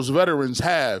things those veterans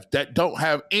have that don't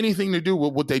have anything to do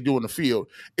with what they do in the field.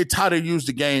 It's how they use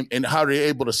the game and how they're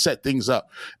able to set things up.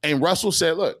 And Russell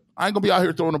said, look, I ain't going to be out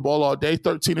here throwing the ball all day,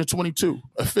 13 and 22,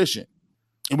 efficient.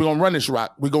 And we're going to run this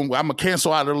rock. I'm going to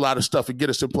cancel out a lot of stuff and get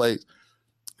us in plays.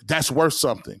 That's worth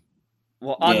something.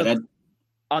 Well,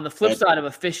 on the flip side of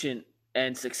efficient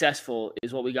and successful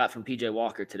is what we got from PJ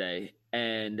Walker today.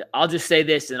 And I'll just say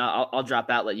this, and I'll drop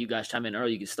out, let you guys chime in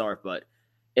early, you can start. But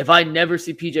if I never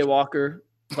see PJ Walker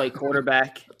play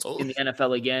quarterback in the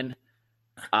NFL again,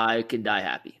 I can die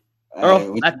happy.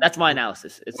 That's my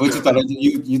analysis. You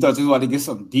thought you wanted to get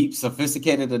some deep,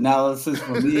 sophisticated analysis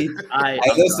from me?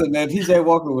 Listen, man, PJ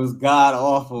Walker was god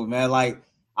awful, man. Like,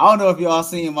 I don't know if y'all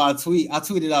seen my tweet. I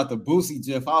tweeted out the Boosie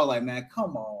GIF. I was like, man,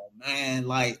 come on, man.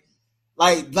 Like,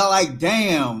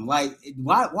 damn. Like,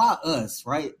 why us,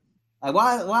 right? Like,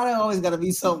 why there always got to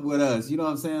be something with us? You know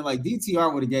what I'm saying? Like,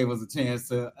 DTR would have gave us a chance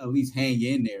to at least hang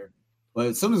in there. But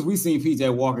as soon as we seen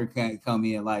PJ Walker come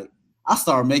in, like, I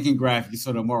started making graphics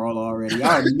for the moral already.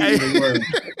 I already knew the word.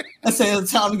 I said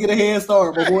it's time to get a head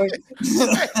start, my boy.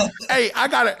 Hey, I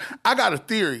got a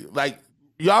theory. Like,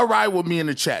 y'all ride with me in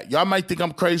the chat. Y'all might think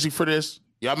I'm crazy for this.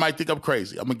 Y'all might think I'm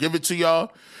crazy. I'm gonna give it to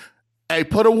y'all. Hey,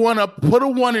 put a 1 up. Put a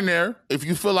 1 in there if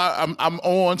you feel like I'm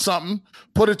on something.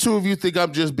 Put a 2 if you think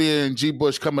I'm just being G.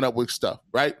 Bush coming up with stuff,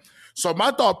 right? So my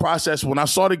thought process when I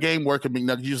saw the game working,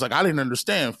 he was like, I didn't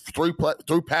understand. Three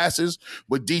passes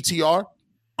with DTR.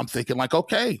 I'm thinking like,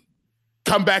 okay,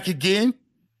 come back again.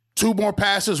 2 more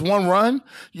passes, 1 run.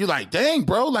 You're like, dang,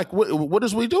 bro. Like, what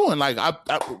is we doing? Like,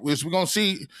 is we gonna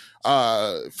see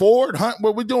Ford Hunt?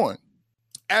 What we doing?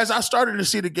 As I started to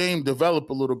see the game develop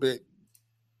a little bit,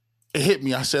 it hit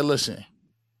me. I said, listen,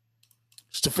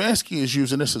 Stefanski is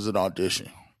using this as an audition.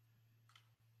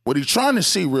 What he's trying to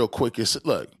see real quick is,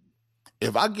 look,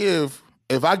 if I give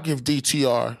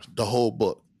DTR the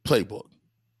whole playbook,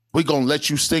 we're gonna let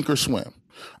you sink or swim.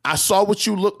 I saw what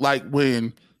you look like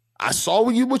when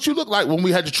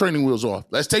we had the training wheels off.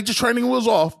 Let's take the training wheels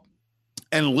off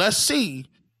and let's see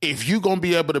if you're going to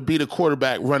be able to be the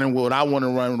quarterback running what I want to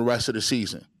run the rest of the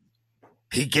season.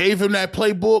 He gave him that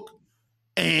playbook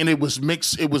and it was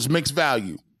mixed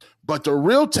value. But the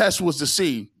real test was to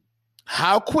see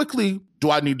how quickly do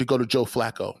I need to go to Joe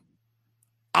Flacco.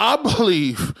 I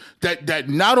believe that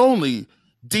not only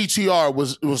DTR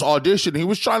was auditioning. He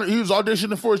was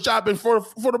auditioning for his job, and for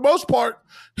the most part,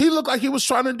 he looked like he was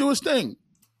trying to do his thing.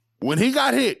 When he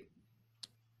got hit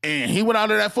and he went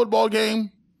out of that football game,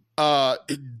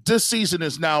 this season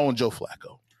is now on Joe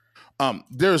Flacco.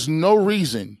 There's no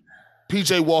reason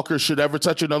PJ Walker should ever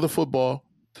touch another football.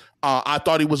 I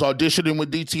thought he was auditioning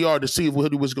with DTR to see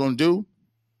what he was going to do,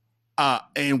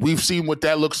 and we've seen what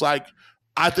that looks like.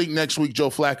 I think next week Joe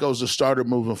Flacco's the starter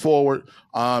moving forward,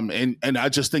 and I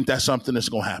just think that's something that's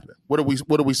going to happen. What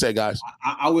do we say, guys?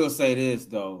 I will say this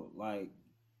though, like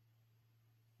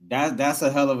that's a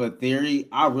hell of a theory.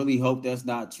 I really hope that's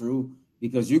not true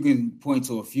because you can point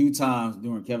to a few times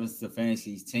during Kevin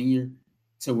Stefanski's tenure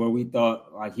to where we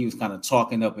thought like he was kind of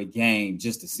chalking up a game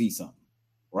just to see something,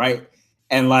 right?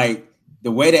 And like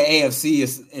the way the AFC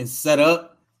is set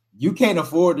up, you can't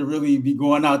afford to really be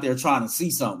going out there trying to see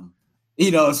something. You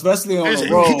know, especially on the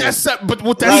road. But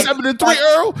with that 7-3,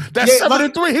 Earl, that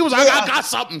 7-3, he was like, I got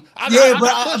something.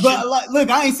 But like,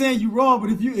 look, I ain't saying you wrong, but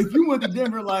if you went to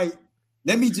Denver, like,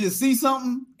 let me just see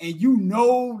something, and you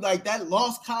know, like that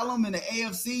loss column in the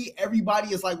AFC,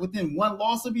 everybody is like within 1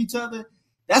 loss of each other.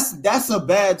 That's a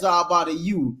bad job out of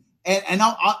you. And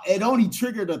it only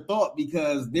triggered a thought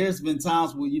because there's been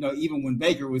times where, you know, even when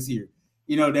Baker was here,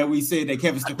 you know, that we said that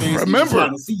Kevin Stefanski was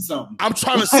trying to see something. I'm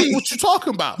trying to see what you're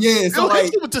talking about. Yeah, so like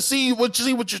to see what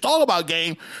you're talking about,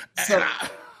 game.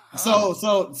 So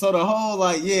the whole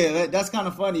like, yeah, that's kind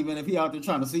of funny, man. If he out there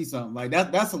trying to see something like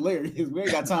that's hilarious. We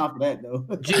ain't got time for that though.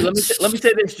 G, let me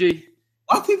say this, G.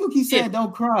 Why people keep saying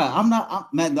don't cry? I'm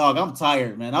dog. I'm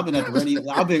tired, man. I've been at the radio.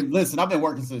 I've been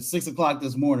working since 6:00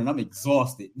 this morning. I'm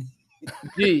exhausted.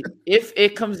 G, if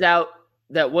it comes out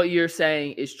that what you're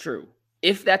saying is true.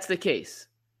 If that's the case,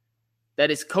 that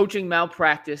is coaching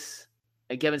malpractice,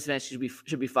 and Kevin Stefanski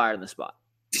should be fired on the spot.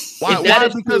 Why?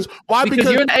 Because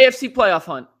you're in the AFC playoff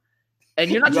hunt, and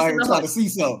you're not just in the trying hunt. to see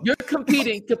something. You're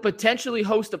competing to potentially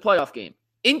host a playoff game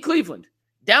in Cleveland,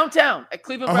 downtown at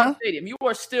Cleveland Brown Stadium. You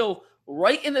are still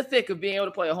right in the thick of being able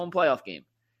to play a home playoff game,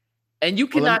 and you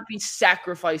cannot be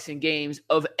sacrificing games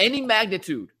of any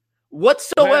magnitude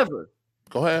whatsoever.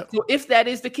 Go ahead. So if that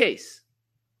is the case,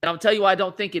 and I'll tell you why I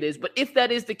don't think it is, but if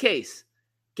that is the case,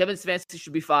 Kevin Stefanski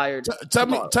should be fired. Tell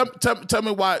me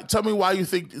why. Tell me why you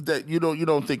think that you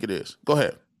don't think it is. Go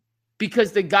ahead.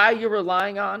 Because the guy you're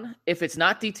relying on, if it's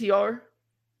not DTR,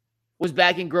 was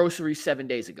bagging groceries 7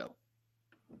 days ago.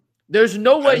 There's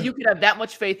no way you could have that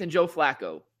much faith in Joe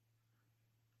Flacco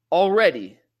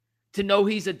already to know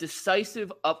he's a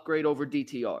decisive upgrade over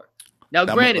DTR. Now,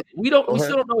 granted, we still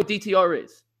don't know what DTR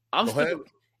is.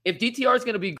 If DTR is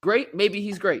going to be great, maybe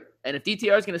he's great. And if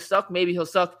DTR is going to suck, maybe he'll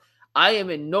suck. I am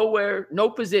in no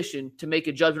position to make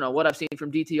a judgment on what I've seen from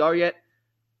DTR yet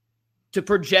to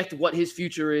project what his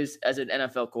future is as an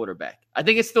NFL quarterback. I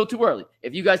think it's still too early.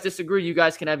 If you guys disagree, you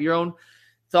guys can have your own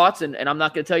thoughts, and I'm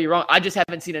not going to tell you wrong. I just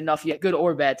haven't seen enough yet, good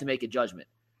or bad, to make a judgment.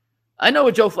 I know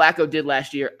what Joe Flacco did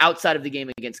last year outside of the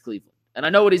game against Cleveland, and I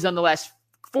know what he's done the last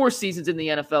 4 seasons in the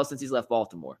NFL since he's left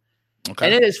Baltimore. Okay.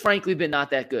 And it has frankly been not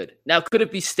that good. Now, could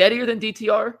it be steadier than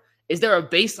DTR? Is there a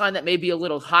baseline that may be a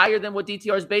little higher than what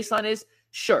DTR's baseline is?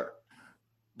 Sure.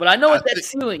 But I know what that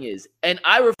ceiling is, and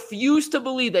I refuse to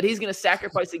believe that he's going to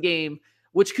sacrifice a game,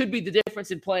 which could be the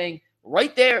difference in playing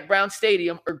right there at Brown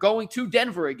Stadium or going to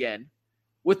Denver again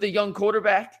with the young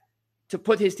quarterback to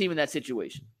put his team in that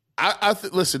situation.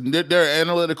 Listen, they're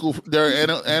analytical. They're an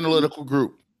analytical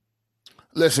group.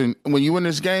 Listen, when you win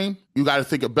this game, you got to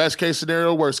think of best case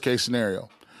scenario, worst case scenario.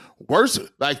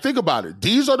 Think about it.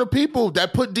 These are the people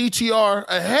that put DTR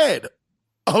ahead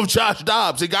of Josh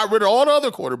Dobbs. They got rid of all the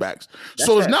other quarterbacks.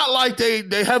 It's not like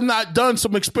they have not done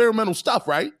some experimental stuff,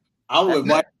 right? I would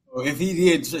like if he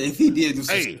did do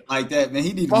something like that, man.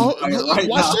 He need to be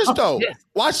watch this though. Yeah.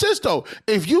 Watch this though.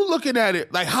 If you looking at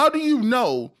it, like how do you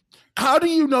know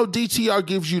DTR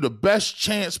gives you the best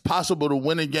chance possible to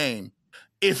win a game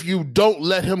if you don't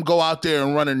let him go out there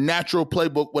and run a natural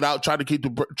playbook without trying to keep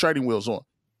the training wheels on?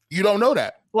 You don't know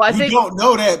that. Well, you don't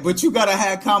know that, but you gotta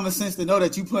have common sense to know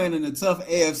that you're playing in a tough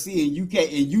AFC and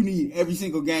you need every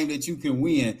single game that you can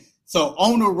win. So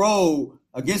on the road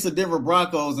against the Denver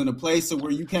Broncos in a place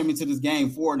where you came into this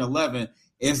game 4-11,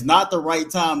 it's not the right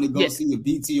time to go see if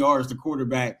DTR is the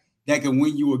quarterback that can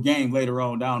win you a game later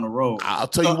on down the road. I'll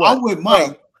tell you what. I'm with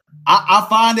Mike. I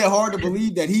find it hard to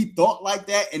believe that he thought like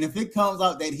that, and if it comes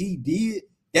out that he did,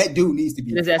 that dude needs to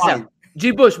be fired.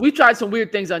 G. Bush, we tried some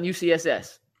weird things on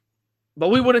UCSS. But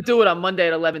we wouldn't do it on Monday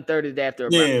at 11:30 the day after.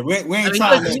 Yeah, we ain't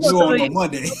trying to do it on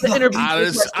Monday.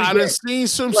 I done seen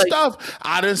some stuff.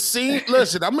 I done seen.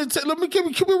 Listen, I'm gonna let me keep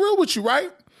it real with you, right?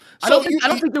 I don't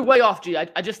think they're way off, G.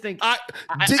 I just think I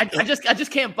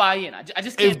just can't buy in. I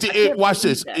just can't. Watch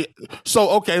this. So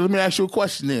okay, let me ask you a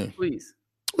question then. Please.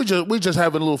 We just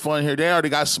having a little fun here. They already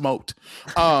got smoked.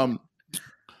 What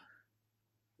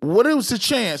is the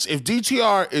chance if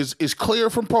DTR is clear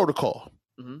from protocol?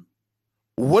 Mm-hmm.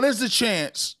 What is the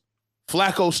chance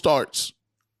Flacco starts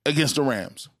against the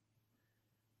Rams?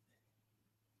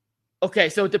 Okay,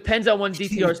 so it depends on when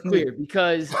DTR is cleared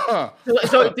because so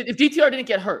if DTR didn't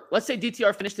get hurt, let's say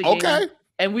DTR finished the game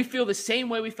and we feel the same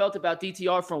way we felt about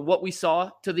DTR from what we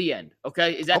saw to the end.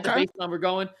 Okay, is that the baseline we're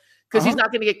going? Because he's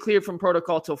not going to get cleared from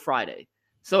protocol till Friday.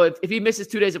 So if he misses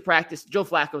 2 days of practice, Joe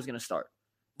Flacco is going to start.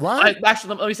 Right.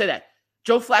 Actually, let me say that.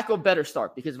 Joe Flacco better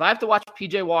start because if I have to watch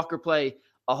PJ Walker play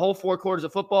a whole 4 quarters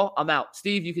of football, I'm out.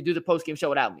 Steve, you could do the post-game show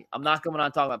without me. I'm not coming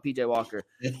on talking about PJ Walker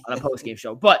on a post-game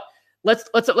show. But let's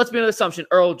be an assumption,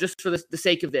 Earl, just for the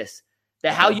sake of this,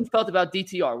 that how you felt about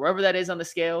DTR, wherever that is on the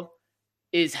scale,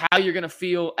 is how you're going to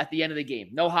feel at the end of the game.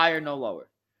 No higher, no lower.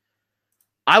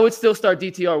 I would still start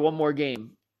DTR one more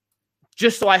game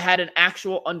just so I had an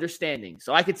actual understanding.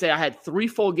 So I could say I had 3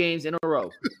 full games in a row.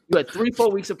 You had 3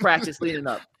 full weeks of practice leading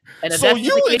up. And so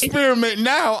you experiment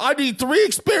now. I need 3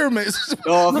 experiments.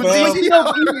 Listen,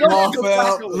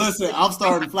 I'm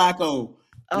starting Flacco.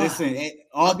 Listen,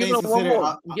 all things considered,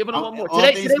 I'm giving him one more.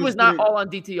 Today was not all on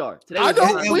DTR.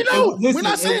 We know. We're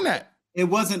not saying that. It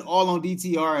wasn't all on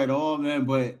DTR at all, man.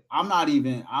 But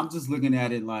I'm just looking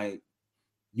at it like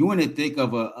you in the thick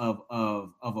of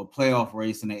a playoff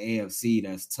race in the AFC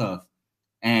that's tough,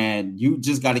 and you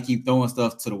just got to keep throwing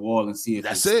stuff to the wall and see if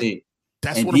it sticks.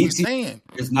 That's what I'm saying.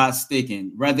 It's not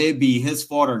sticking. Whether it be his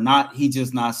fault or not, he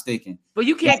just not sticking. But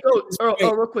you can't go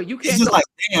real quick. You can't. It's just like,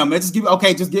 damn, man. Just give.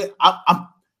 Okay, just get. I'm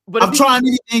trying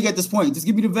anything at this point. Just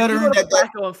give me the veteran.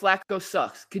 Flacco and Flacco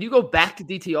sucks. Could you go back to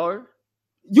DTR?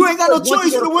 You ain't got no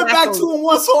choice. You went back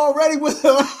 2-1 so already with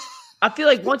him. I feel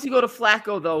like once you go to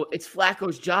Flacco, though, it's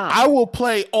Flacco's job. I will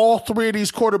play all three of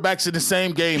these quarterbacks in the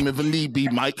same game if need be,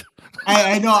 Mike.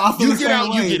 I know. I feel you get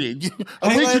out, way. you get in.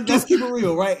 Let's keep it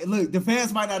real, right? Look, the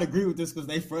fans might not agree with this because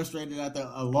they frustrated after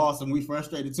a loss, and we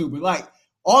frustrated too. But like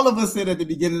all of us said at the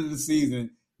beginning of the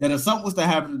season that if something was to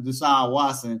happen to Deshaun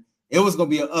Watson, it was going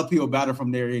to be an uphill battle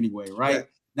from there anyway, right? Yeah.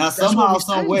 Now somehow,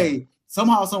 some way,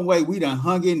 we done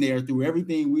hung in there through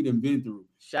everything we done been through.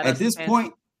 At this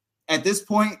point,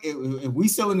 if we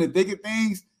still in the thick of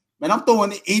things, man, I'm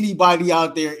throwing anybody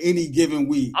out there any given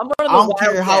week. I don't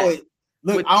care how it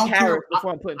look. I don't care.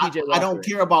 I don't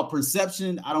care about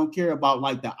perception. I don't care about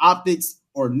like the optics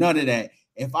or none of that.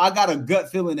 If I got a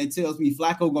gut feeling that tells me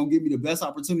Flacco gonna give me the best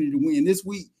opportunity to win this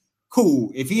week,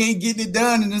 cool. If he ain't getting it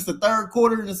done and it's the third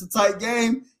quarter and it's a tight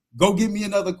game, go get me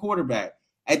another quarterback.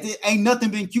 Ain't nothing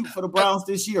been cute for the Browns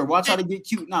this year. Why try to get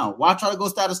cute now? Why try to go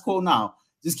status quo now?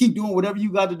 Just keep doing whatever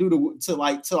you got to do to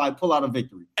pull out a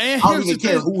victory. And I don't even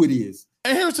care who it is.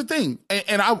 And here's the thing,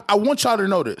 and I want y'all to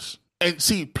know this. And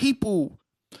see, people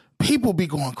be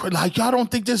going crazy. Like, y'all don't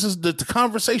think this is the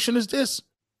conversation is this?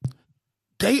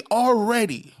 They've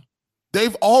already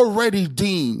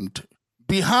deemed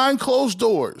behind closed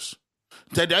doors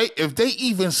that if they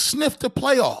even sniff the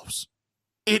playoffs,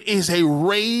 it is a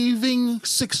raving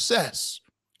success.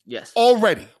 Yes.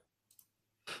 Already.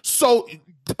 So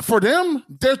for them,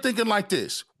 they're thinking like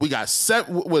this. We got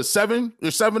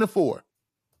 7-4.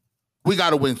 We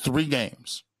got to win 3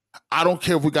 games. I don't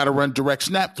care if we got to run direct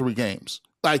snap 3 games.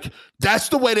 Like, that's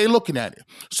the way they're looking at it.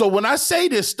 So when I say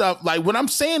this stuff, like when I'm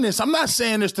saying this, I'm not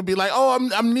saying this to be like, oh,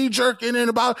 I'm knee-jerking and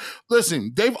about.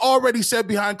 Listen, they've already said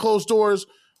behind closed doors,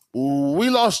 we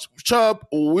lost Chubb,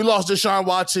 we lost Deshaun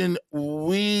Watson.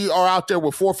 We are out there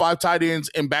with 4 or 5 tight ends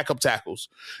and backup tackles.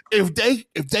 If they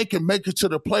can make it to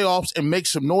the playoffs and make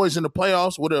some noise in the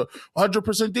playoffs with a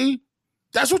 100% D,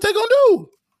 that's what they're gonna do.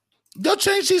 They'll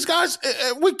change these guys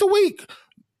week to week.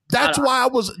 That's why I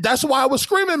was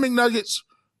screaming, McNuggets,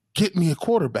 get me a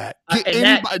quarterback. Get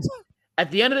anybody. At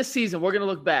the end of the season, we're gonna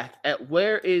look back at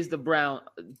where is the Browns,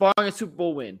 barring a Super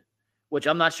Bowl win, which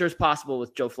I'm not sure is possible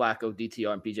with Joe Flacco,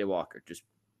 DTR, and PJ Walker. Just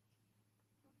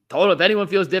total. If anyone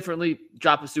feels differently,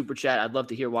 drop a super chat. I'd love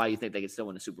to hear why you think they can still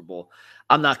win the Super Bowl.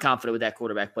 I'm not confident with that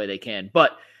quarterback play they can.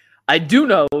 But I do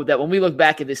know that when we look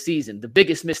back at this season, the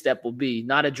biggest misstep will be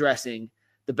not addressing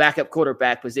the backup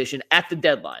quarterback position at the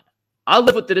deadline. I'll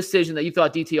live with the decision that you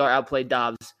thought DTR outplayed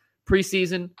Dobbs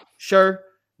preseason. Sure,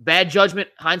 bad judgment.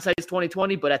 Hindsight's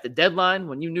 20/20. But at the deadline,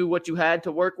 when you knew what you had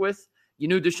to work with, you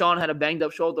knew Deshaun had a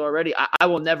banged-up shoulder already. I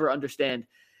will never understand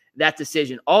that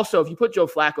decision. Also, if you put Joe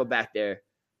Flacco back there,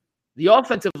 the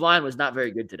offensive line was not very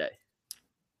good today.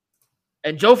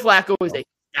 And Joe Flacco is a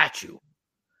statue.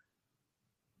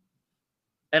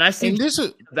 And I see this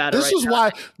is why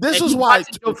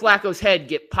Joe Flacco's head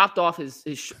get popped off his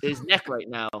neck right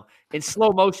now in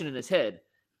slow motion in his head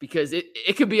because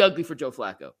it could be ugly for Joe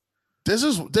Flacco. This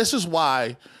is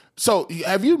why. So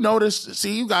have you noticed?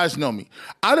 See, you guys know me.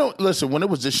 I don't listen when it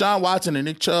was Deshaun Watson and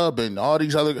Nick Chubb and all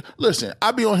these other. Listen,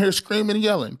 I be on here screaming and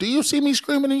yelling. Do you see me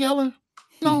screaming and yelling?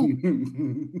 No.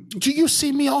 Do you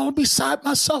see me all beside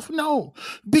myself? No,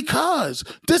 because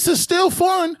this is still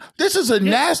fun. This is a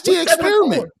nasty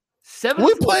experiment.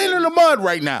 We're playing in the mud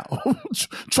right now,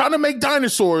 trying to make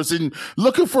dinosaurs and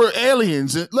looking for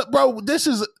aliens. And look, bro,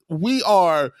 we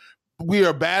are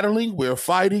battling, we're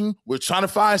fighting, we're trying to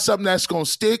find something that's going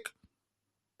to stick.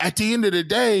 At the end of the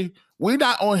day, we're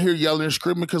not on here yelling and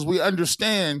screaming because we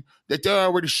understand that they're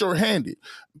already short-handed.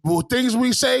 Well, things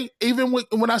we say, even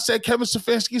when I said Kevin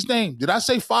Stefanski's name, did I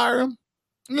say fire him?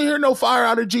 You didn't hear no fire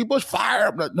out of G. Bush. Fire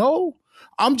him. No,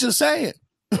 I'm just saying.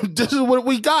 This is what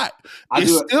we got.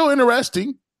 It's still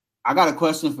interesting. I got a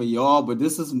question for y'all, but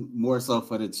this is more so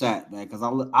for the chat, man, because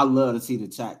I love to see the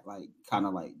chat kind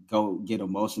of go get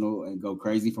emotional and go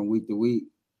crazy from week to week.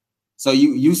 So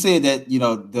you said that,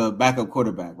 the backup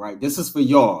quarterback, right? This is for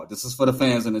y'all. This is for the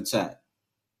fans in the chat.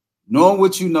 Knowing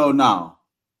what you know now,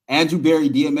 Andrew Berry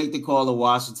did make the call to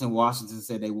Washington. Washington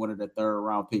said they wanted a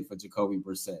 3rd-round pick for Jacoby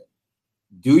Brissett.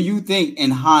 Do you think,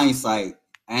 in hindsight,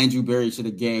 Andrew Berry should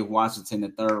have gave Washington a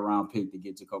 3rd-round pick to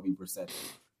get Jacoby Brissett?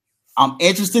 I'm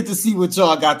interested to see what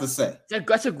y'all got to say.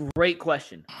 That's a great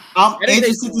question. I'm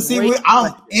interested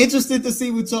to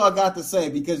see what y'all got to say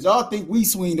because y'all think we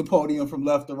swing the podium from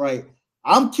left to right.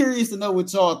 I'm curious to know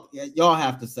what y'all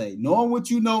have to say. Knowing what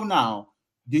you know now,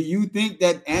 do you think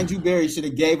that Andrew Berry should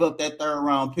have gave up that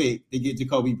 3rd-round pick to get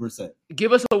Jacoby Brissett?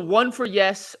 Give us a 1 for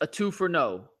yes, a 2 for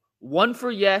no. 1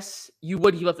 for yes, you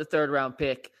would give up the 3rd-round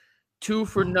pick. 2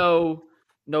 for no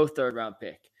 3rd-round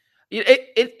pick.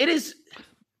 It is.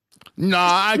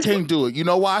 Nah, I can't do it. You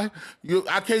know why?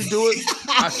 I can't do it.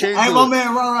 I can't Hey, do my it.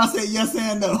 man Ron said yes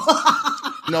and no.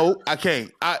 No, I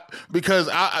can't. Because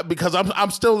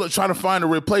I'm still trying to find a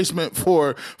replacement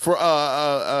for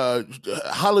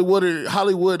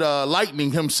Hollywood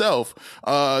Lightning himself.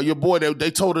 Your boy that they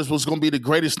told us was going to be the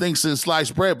greatest thing since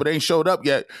sliced bread, but ain't showed up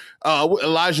yet.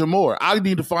 Elijah Moore. I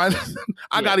need to find.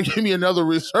 Got to give me another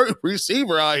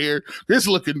receiver out here. This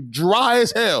looking dry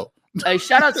as hell. Hey,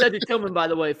 shout out Cedric Tillman, by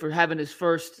the way, for having his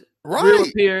first Right. real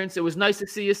appearance. It was nice to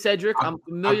see you, Cedric. I'm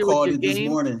familiar with your This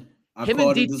game. morning. Him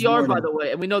and DTR, by the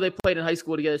way, and we know they played in high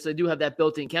school together, so they do have that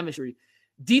built-in chemistry.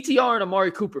 DTR and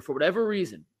Amari Cooper, for whatever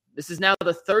reason, this is now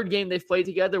the third game they've played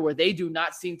together where they do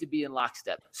not seem to be in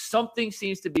lockstep. Something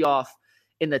seems to be off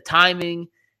in the timing,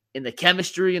 in the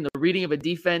chemistry, in the reading of a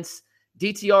defense.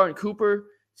 DTR and Cooper,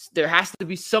 there has to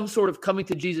be some sort of coming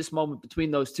to Jesus moment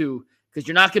between those two, because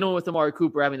you're not going to win with Amari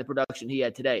Cooper having the production he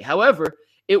had today. However,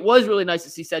 it was really nice to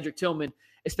see Cedric Tillman,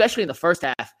 especially in the first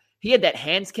half. He had that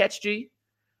hands catch, G,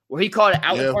 where he caught it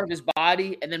out in front of his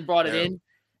body and then brought it in.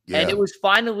 Yeah. And it was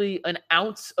finally an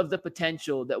ounce of the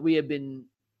potential that we have been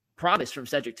promised from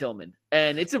Cedric Tillman.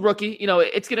 And it's a rookie. You know,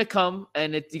 it's going to come,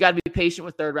 and you got to be patient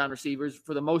with third-round receivers.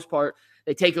 For the most part,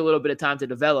 they take a little bit of time to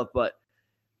develop. But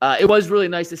it was really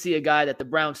nice to see a guy that the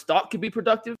Browns thought could be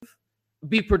productive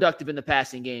in the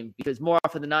passing game, because more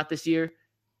often than not this year,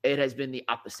 it has been the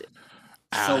opposite.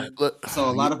 So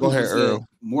a lot of people said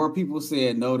more people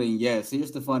said no than yes.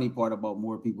 Here's the funny part about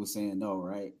more people saying no,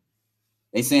 right?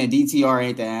 They saying DTR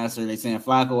ain't the answer. They saying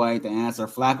Flacco ain't the answer.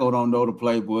 Flacco don't know the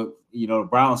playbook. You know, the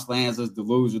Browns fans is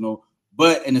delusional.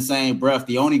 But in the same breath,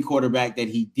 the only quarterback that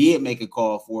he did make a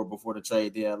call for before the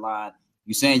trade deadline,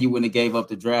 you saying you wouldn't have gave up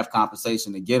the draft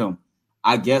compensation to get him.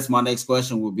 I guess my next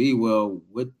question would be, well,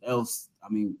 what else? I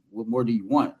mean, what more do you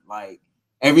want? Like,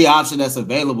 every option that's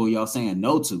available, y'all saying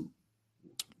no to.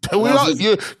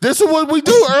 This is what we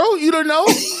do, Earl. You don't know?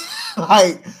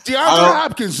 Like, DeAndre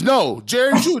Hopkins, no.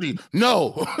 Jerry Jeudy,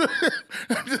 no.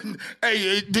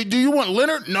 Hey, do you want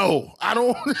Leonard? No.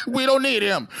 We don't need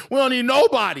him. We don't need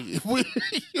nobody.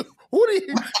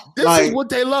 This is what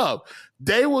they love.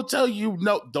 They will tell you,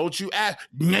 no, don't you ask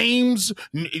names,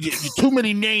 too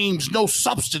many names, no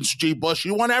substance, G. Bush.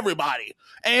 You want everybody.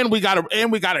 And we got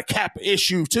a cap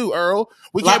issue too, Earl.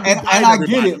 We can't and I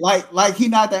get it. Like he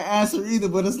not the answer either,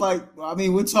 but it's like, I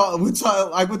mean, what y'all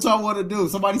want to do?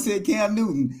 Somebody said Cam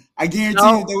Newton. I guarantee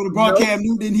you, if they would have brought Cam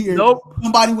Newton in here,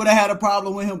 somebody would have had a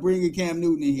problem with him bringing Cam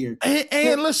Newton in here.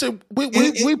 And listen, we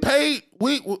paid.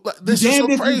 This is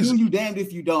so crazy. You damned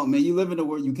if you don't, man. You live in a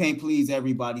world you can't please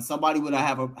everybody. Somebody would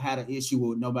have had an issue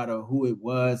with no matter who it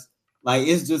was. Like,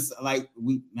 it's just like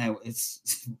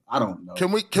it's I don't know.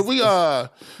 Can we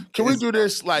do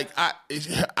this? Like, I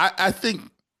think,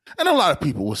 and a lot of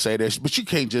people will say this, but you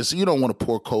don't want to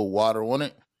pour cold water on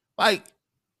it. Like,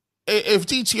 if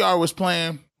DTR was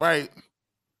playing, right?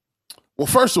 Well,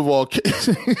 first of all,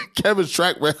 Kevin's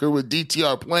track record with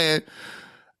DTR playing,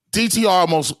 DTR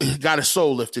almost got his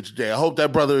soul lifted today. I hope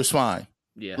that brother is fine.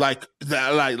 Yeah. Like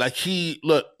he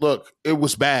look, it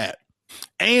was bad.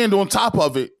 And on top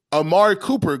of it, Amari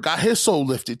Cooper got his soul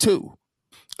lifted too.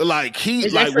 Like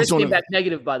his X-rays came back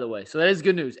negative, by the way. So that is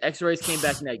good news. X-rays came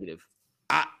back negative.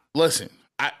 Listen,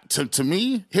 to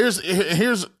me,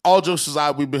 here's all jokes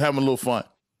aside, we've been having a little fun.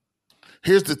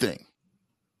 Here's the thing.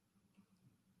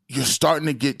 You're starting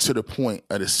to get to the point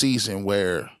of the season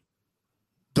where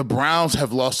the Browns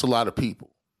have lost a lot of people.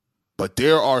 But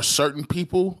there are certain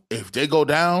people, if they go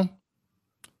down,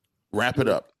 wrap it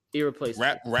up. Irreplaceable.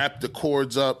 Wrap the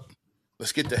cords up.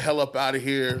 Let's get the hell up out of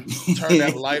here. Turn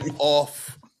that light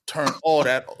off. Turn all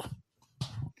that off.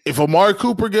 If Amari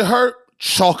Cooper get hurt,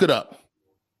 chalk it up.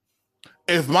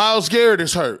 If Myles Garrett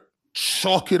is hurt,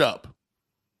 chalk it up.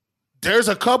 There's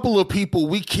a couple of people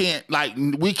we can't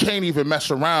even mess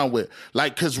around with.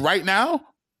 Like, because right now,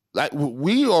 like,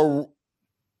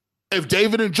 if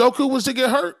David Njoku was to get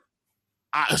hurt,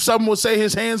 some would say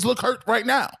his hands look hurt right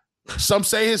now. Some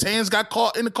say his hands got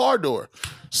caught in the car door,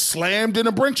 slammed in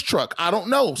a Brinks truck. I don't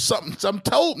know. Some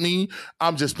told me.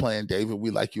 I'm just playing, David.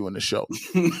 We like you on the show.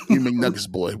 You McNuggets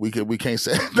boy. We can't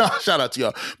say no. Shout out to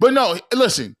y'all. But no,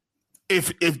 listen.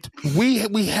 If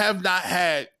we have not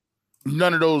had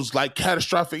none of those like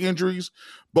catastrophic injuries,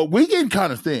 but we getting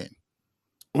kind of thin.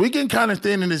 We getting kind of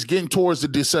thin, and it's getting towards the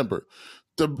December.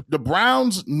 The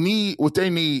Browns need what they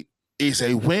need is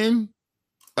a win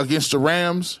against the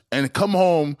Rams and come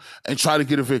home and try to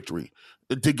get a victory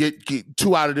to get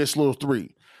two out of this little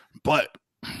three. But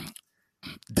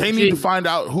they need to find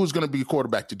out who's going to be a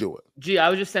quarterback to do it. Gee, I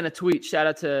was just sent a tweet. Shout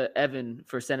out to Evan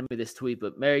for sending me this tweet.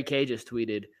 But Mary Kay just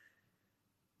tweeted,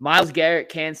 Myles Garrett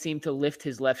can't seem to lift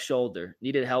his left shoulder.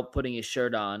 Needed help putting his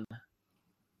shirt on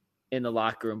in the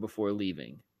locker room before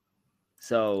leaving.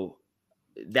 So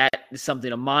that is something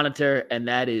to monitor, and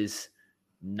that is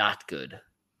not good.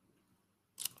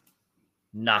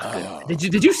 Not good.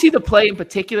 Did you see the play in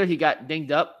particular? He got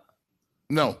dinged up.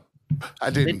 No, I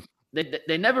didn't.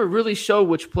 They never really showed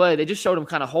which play. They just showed him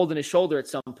kind of holding his shoulder at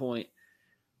some point.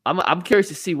 I'm curious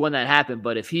to see when that happened.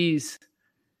 But if he's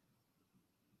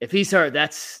hurt,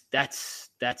 that's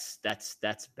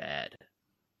bad.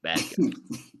 Bad.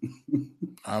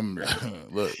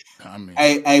 Look, I mean,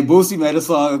 hey, Boosie made a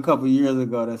song a couple years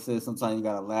ago that said sometimes you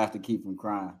gotta laugh to keep from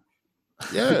crying.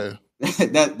 Yeah.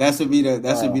 that should be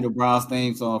the Browns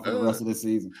theme song for the rest of the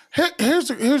season. Here's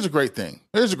a great thing.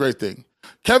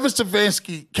 Kevin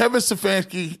Stefanski,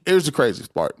 here's the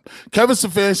craziest part. Kevin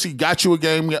Stefanski got you a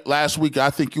game last week I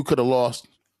think you could have lost.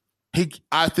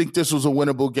 I think this was a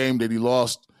winnable game that he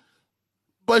lost.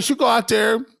 But you go out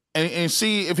there and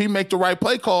see if he make the right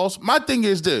play calls. My thing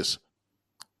is this.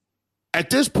 At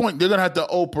this point, they're gonna have to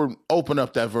open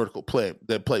up that vertical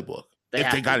playbook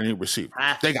if they got any receiver.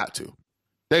 They got to.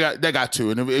 They got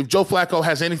to. And if Joe Flacco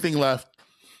has anything left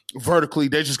vertically,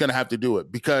 they're just gonna have to do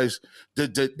it because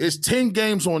it's 10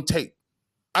 games on tape.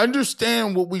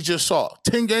 Understand what we just saw.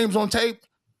 10 games on tape.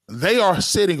 They are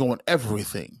sitting on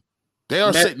everything. They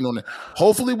are sitting on it.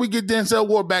 Hopefully, we get Denzel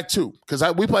Ward back too because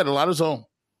we played a lot of zone.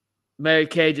 Mary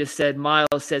Kay just said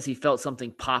Miles says he felt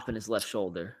something pop in his left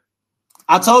shoulder.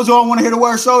 I told you I don't want to hear the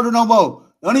word shoulder no more.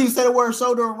 Don't even say the word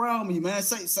shoulder around me, man.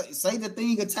 Say the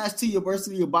thing attached to your burst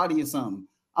of your body or something.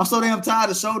 I'm so damn tired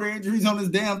of shoulder injuries on this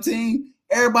damn team.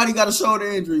 Everybody got a shoulder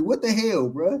injury. What the hell,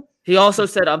 bro? He also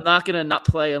said, I'm not going to not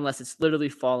play unless it's literally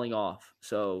falling off.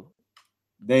 So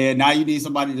now you need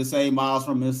somebody to save Miles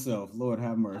from himself. Lord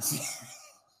have mercy.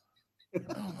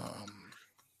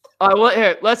 All right, well,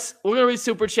 here, we're going to read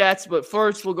super chats, but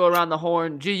first we'll go around the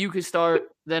horn. G, you can start,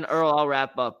 then Earl, I'll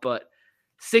wrap up. But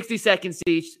 60 seconds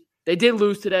each. They did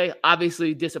lose today.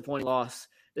 Obviously, disappointing loss.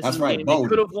 That's right. They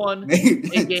could have won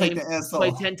a game,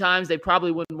 played 10 times. They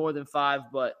probably win more than 5,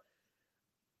 but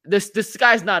the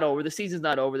sky's not over. The season's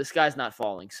not over. The sky's not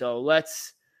falling. So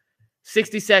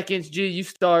 60 seconds. G, you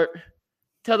start.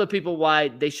 Tell the people why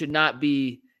they should not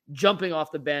be jumping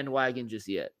off the bandwagon just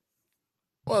yet.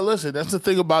 Well, listen, that's the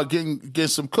thing about getting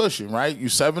some cushion, right? You're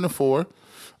 7-4.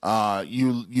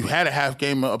 You had a half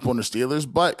game up on the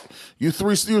Steelers, but you're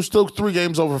still 3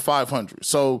 games over 500.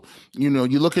 So, you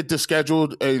look at the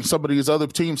schedule and some of these other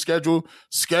teams' schedule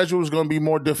is going to be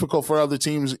more difficult for other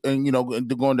teams and,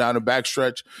 going down the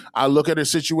backstretch. I look at a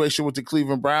situation with the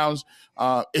Cleveland Browns.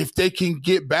 If they can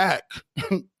get back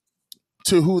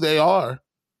to who they are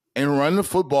and run the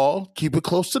football, keep it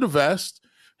close to the vest,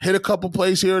 hit a couple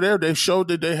plays here or there. They showed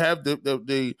that they have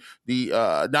the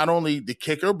not only the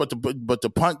kicker but the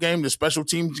punt game, the special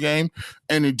teams game,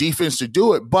 and the defense to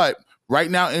do it. But right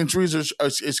now, injuries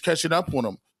is catching up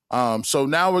on them. So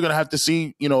now we're gonna have to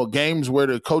see games where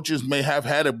the coaches may have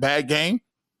had a bad game.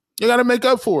 You got to make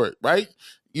up for it, right?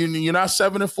 You're not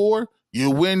 7-4.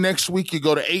 You win next week. You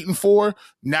go to 8-4.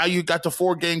 Now you got the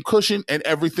 4-game cushion, and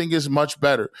everything is much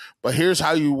better. But here's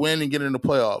how you win and get in the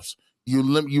playoffs.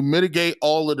 You mitigate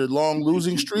all of the long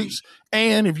losing streaks,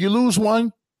 and if you lose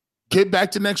one, get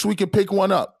back to next week and pick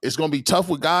one up. It's going to be tough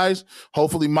with guys.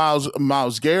 Hopefully, Myles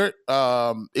Garrett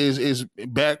is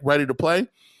back, ready to play.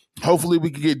 Hopefully, we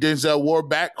can get Denzel Ward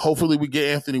back. Hopefully, we get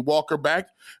Anthony Walker back,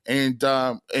 and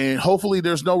hopefully,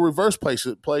 there's no reverse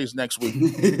plays next week.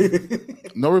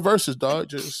 No reverses,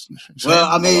 dog. Well,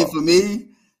 I mean, for me,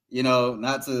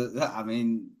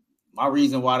 my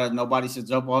reason why nobody should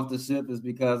jump off the ship is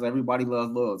because everybody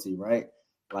loves loyalty, right?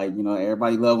 Like,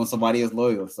 everybody loves when somebody is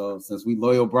loyal. So since we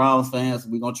loyal Browns fans,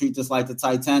 we're going to treat this like the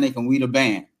Titanic and we the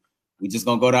band. We just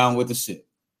going to go down with the ship.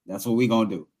 That's what we going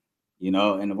to do. In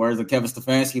the words of Kevin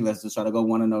Stefanski, let's just try to go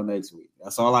 1-0 next week.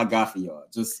 That's all I got for y'all.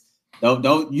 Just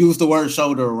don't use the word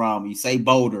shoulder around me. Say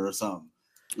boulder or something.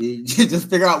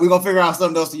 Just we're gonna figure out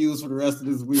something else to use for the rest of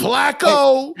this week.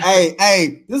 Flacco.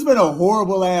 Hey, this has been a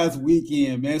horrible ass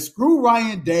weekend, man. Screw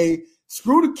Ryan Day,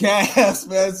 screw the cast,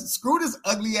 man. Screw this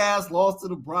ugly ass loss to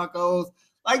the Broncos.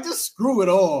 Like, just screw it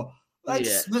all.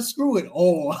 Let's screw it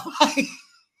all.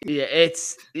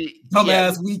 It's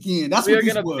dumbass weekend. That's what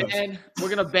this was. We're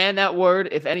gonna ban that word.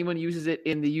 If anyone uses it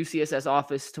in the UCSS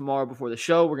office tomorrow before the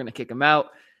show, we're gonna kick them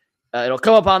out. It'll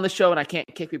come up on the show, and I can't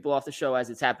kick people off the show as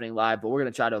it's happening live, but we're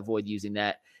going to try to avoid using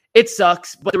that. It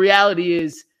sucks, but the reality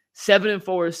is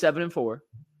 7-4 is 7-4.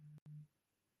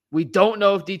 We don't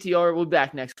know if DTR will be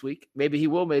back next week. Maybe he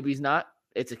will, maybe he's not.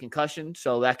 It's a concussion,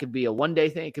 so that could be a one-day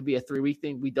thing. It could be a 3-week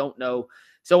thing. We don't know.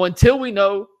 So until we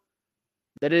know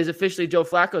that it is officially Joe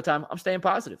Flacco time, I'm staying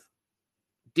positive.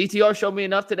 DTR showed me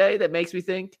enough today that makes me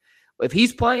think if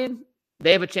he's playing,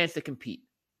 they have a chance to compete.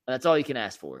 And that's all you can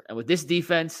ask for. And with this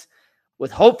defense,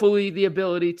 with hopefully the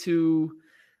ability to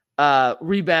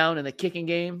rebound in the kicking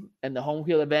game and the home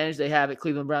field advantage they have at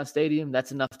Cleveland Browns Stadium,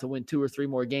 that's enough to win 2 or 3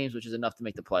 more games, which is enough to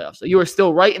make the playoffs. So you are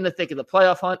still right in the thick of the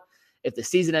playoff hunt. If the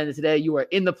season ended today, you are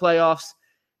in the playoffs.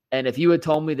 And if you had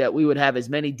told me that we would have as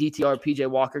many DTR PJ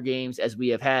Walker games as we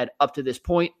have had up to this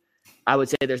point, I would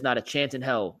say there's not a chance in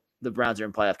hell the Browns are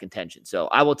in playoff contention. So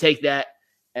I will take that.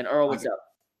 And Earl, what's up?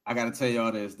 I got to tell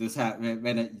y'all this. This happened,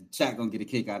 man. Chat gonna get a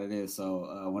kick out of this.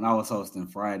 So when I was hosting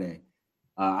Friday,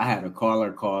 I had a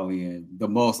caller call in, the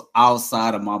most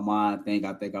outside of my mind thing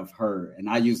I think I've heard. And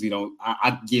I usually don't.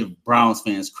 I give Browns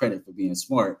fans credit for being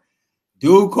smart.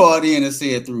 Dude called in and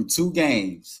said through 2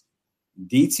 games,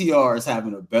 DTR is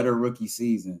having a better rookie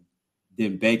season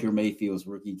than Baker Mayfield's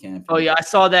rookie campaign. Oh, yeah, I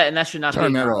saw that, and that should not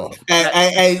Turn be that off.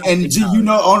 And you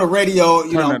know, on the radio,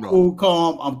 you know, I'm cool,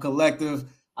 calm, I'm collective.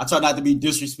 I try not to be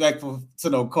disrespectful to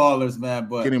no callers, man.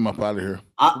 But get him up out of here.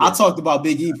 I talked about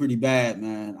Big E pretty bad,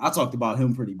 man. I talked about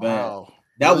him pretty bad. Wow.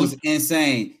 That was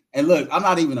insane. And look, I'm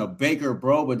not even a Baker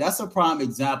bro, but that's a prime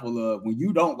example of when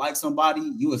you don't like somebody,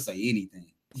 you will say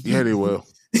anything. Yeah, they will.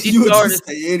 You would just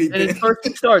say anything. In his first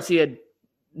 2 starts, he had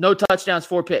no touchdowns,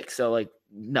 4 picks. So, like,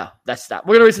 no, that's stop.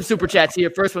 We're going to read some super chats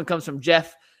here. First one comes from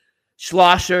Jeff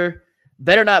Schlosser.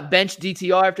 Better not bench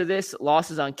DTR after this.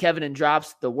 Losses on Kevin and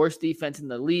drops, the worst defense in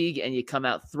the league, and you come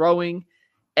out throwing.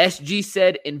 SG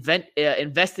said,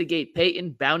 investigate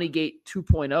Peyton, Bountygate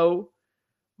 2.0.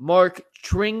 Mark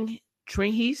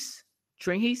Tringhees,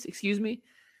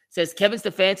 says Kevin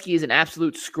Stefanski is an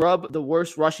absolute scrub, the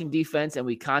worst rushing defense, and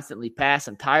we constantly pass.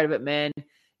 I'm tired of it, man.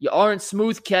 You aren't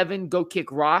smooth, Kevin. Go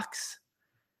kick rocks.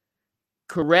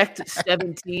 Correct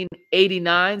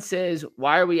 1789 says,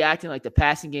 why are we acting like the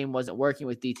passing game wasn't working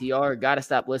with DTR? Got to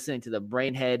stop listening to the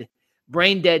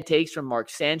brain dead takes from Mark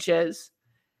Sanchez.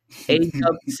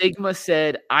 A-Dub Sigma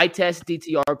said, I test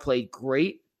DTR played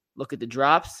great. Look at the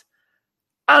drops.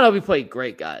 I don't know if he played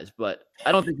great, guys, but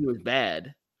I don't think he was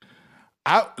bad.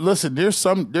 Listen, there's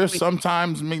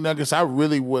sometimes McNuggets I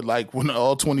really would like when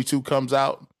all 22 comes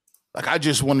out. Like I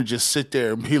just want to just sit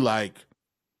there and be like,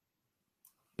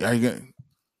 yeah,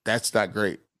 that's not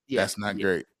great. Yeah, that's not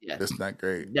great. Yeah. That's not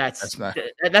great.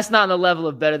 That's not on the level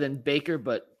of better than Baker,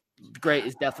 but great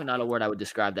is definitely not a word I would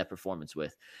describe that performance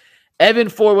with. Evan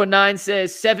 419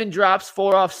 says 7 drops,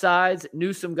 4 offsides.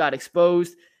 Newsome got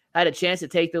exposed, had a chance to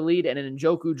take the lead, and an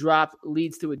Njoku drop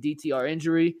leads to a DTR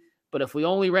injury. But if we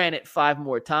only ran it 5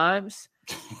 more times.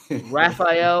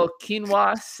 Raphael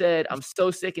Quinoa said, I'm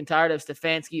so sick and tired of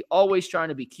Stefanski always trying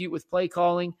to be cute with play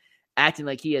calling, acting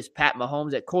like he has Pat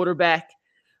Mahomes at quarterback.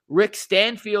 Rick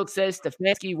Stanfield says,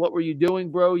 Stefanski, what were you doing,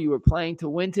 bro? You were playing to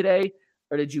win today,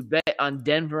 or did you bet on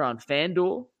Denver on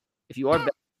FanDuel? If you are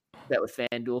bet with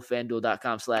FanDuel,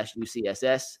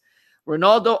 FanDuel.com/UCSS.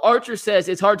 Ronaldo Archer says,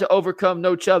 it's hard to overcome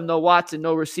no Chubb, no Watson,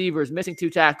 no receivers, missing 2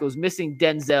 tackles, missing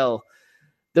Denzel.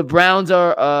 The Browns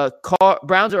are a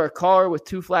car with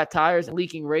 2 flat tires and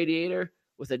leaking radiator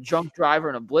with a drunk driver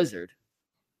and a blizzard.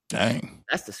 Dang.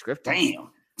 That's the script. Damn.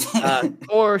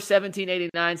 Or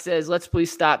 1789 says, let's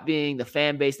please stop being the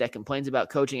fan base that complains about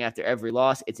coaching after every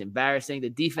loss. It's embarrassing. The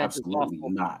defense Absolutely is awful.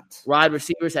 not. Wide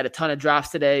receivers had a ton of drops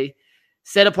today.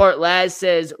 Set Apart Laz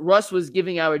says, Russ was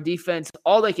giving our defense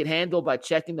all they could handle by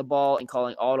checking the ball and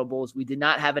calling audibles. We did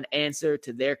not have an answer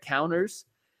to their counters.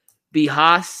 B.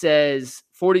 Haas says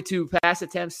 42 pass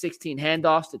attempts, 16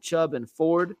 handoffs to Chubb and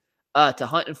Ford, to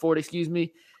Hunt and Ford, excuse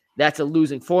me. That's a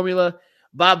losing formula.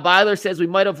 Bob Byler says we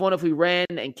might have won if we ran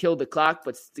and killed the clock,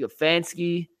 but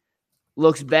Stefanski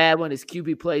looks bad when his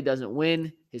QB play doesn't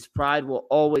win. His pride will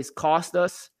always cost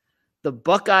us. The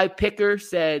Buckeye Picker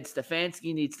said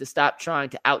Stefanski needs to stop trying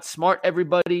to outsmart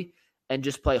everybody and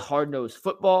just play hard-nosed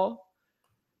football.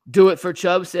 Do It for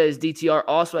Chubb says DTR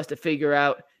also has to figure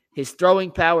out his throwing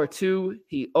power too.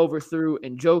 He overthrew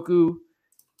Njoku.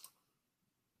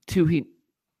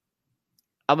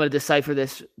 I'm going to decipher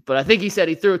this, but I think he said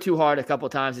he threw it too hard a couple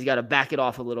of times. He's got to back it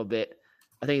off a little bit.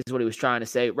 I think is what he was trying to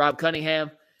say. Rob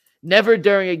Cunningham, never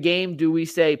during a game do we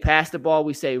say pass the ball.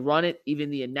 We say run it.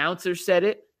 Even the announcer said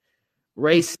it.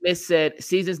 Ray Smith said,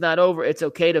 season's not over. It's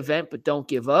okay to vent, but don't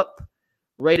give up.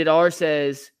 Rated R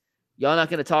says, y'all not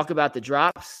going to talk about the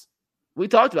drops? We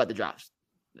talked about the drops.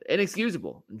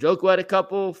 Inexcusable. Njoku had a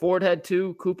couple. Ford had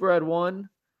 2. Cooper had 1.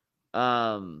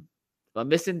 I'm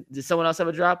missing. Did someone else have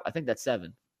a drop? I think that's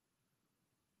 7.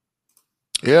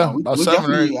 Yeah, we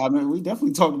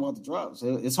definitely talked about the drops.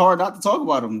 It's hard not to talk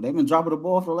about them. They've been dropping the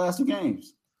ball for the last 2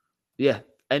 games. Yeah.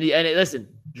 And listen,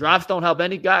 Drops don't help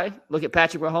any guy. Look at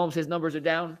Patrick Mahomes. His numbers are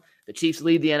down. The Chiefs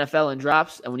lead the NFL in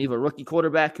drops. And when you have a rookie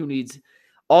quarterback who needs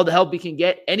all the help he can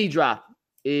get, any drop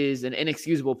is an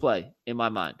inexcusable play in my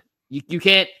mind. You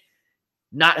can't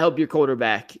not help your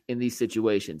quarterback in these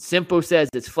situations. Simpo says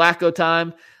it's Flacco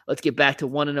time. Let's get back to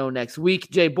 1-0 next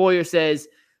week. Jay Boyer says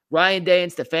Ryan Day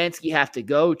and Stefanski have to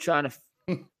go. Trying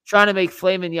to make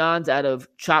flaming yawns out of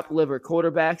chopped liver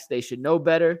quarterbacks. They should know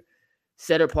better.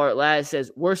 Set apart Laz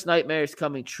says worst nightmares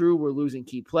coming true. We're losing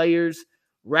key players.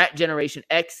 Rat Generation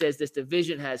X says this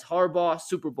division has Harbaugh,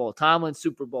 Super Bowl, Tomlin,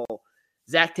 Super Bowl,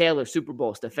 Zach Taylor, Super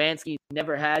Bowl. Stefanski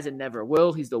never has and never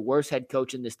will. He's the worst head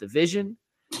coach in this division.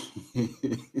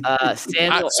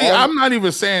 I'm not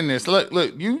even saying this. Look,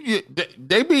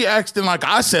 they be acting like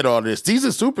I said all this. These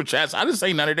are super chats. I didn't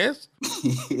say none of this.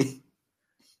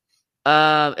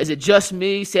 Is it just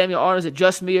me? Samuel Arnold, is it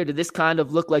just me, or did this kind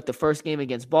of look like the first game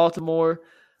against Baltimore?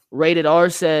 Rated R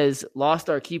says, lost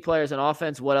our key players on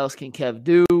offense. What else can Kev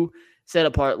do? Set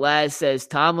apart Laz says,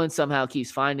 Tomlin somehow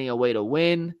keeps finding a way to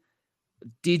win.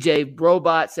 DJ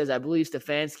Brobot says, I believe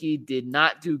Stefanski did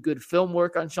not do good film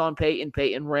work on Sean Payton.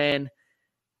 Payton ran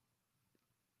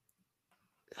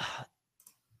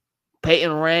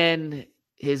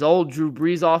his old Drew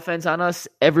Brees offense on us.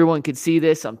 Everyone could see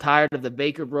this. I'm tired of the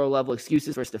Baker Bro level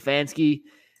excuses for Stefanski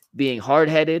being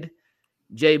hard-headed.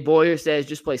 Jay Boyer says,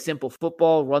 just play simple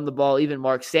football, run the ball. Even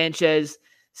Mark Sanchez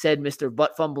said, Mr.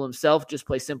 Butt Fumble himself, just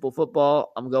play simple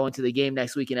football. I'm going to the game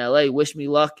next week in LA. Wish me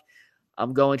luck.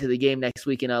 I'm going to the game next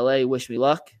week in LA. Wish me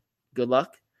luck. Good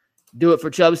luck. Do it for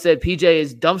Chubb said, PJ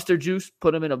is dumpster juice.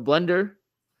 Put him in a blender.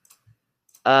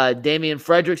 Damian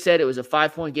Frederick said it was a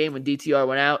 5-point game when DTR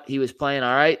went out. He was playing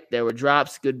all right. There were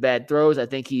drops, good, bad throws. I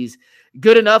think he's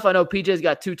good enough. I know PJ's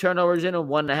got 2 turnovers in him,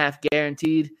 1.5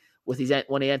 guaranteed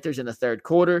when he enters in the third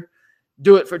quarter.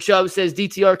 Do it for Chubb says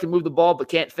DTR can move the ball but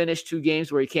can't finish 2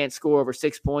 games where he can't score over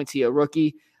 6 points. He a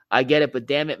rookie. I get it, but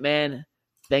damn it, man.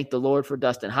 Thank the Lord for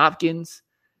Dustin Hopkins.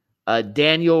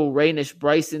 Daniel Rainish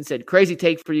Bryson said, crazy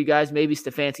take for you guys. Maybe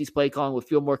Stefanski's play calling would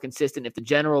feel more consistent if the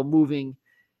general moving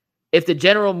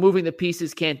the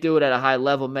pieces can't do it at a high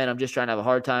level. Man, I'm just trying to have a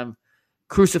hard time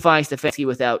crucifying Stefanski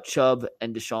without Chubb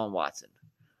and Deshaun Watson.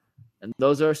 And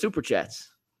those are our super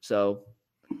chats. So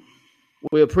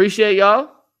we appreciate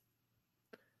y'all.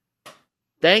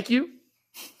 Thank you.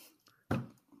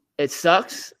 It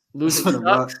sucks. Losing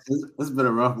sucks. It's been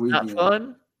a rough weekend. Not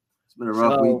fun. It's been a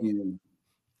rough weekend.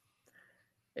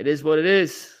 It is what it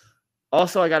is.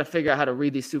 Also, I got to figure out how to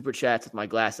read these super chats with my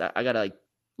glass. I got to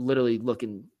literally look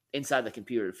inside the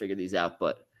computer to figure these out,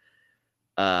 but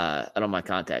I don't have my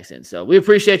contacts in. So we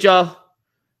appreciate y'all.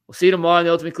 We'll see you tomorrow on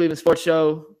the Ultimate Cleveland Sports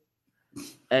Show.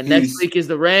 And next week is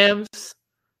the Rams,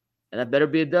 and that better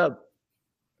be a dub.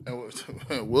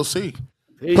 We'll see.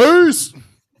 Peace.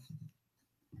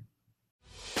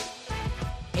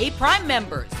 Hey, Prime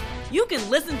members, you can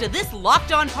listen to this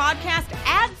Locked On podcast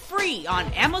ad-free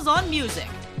on Amazon Music.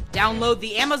 Download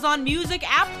the Amazon Music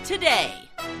app today.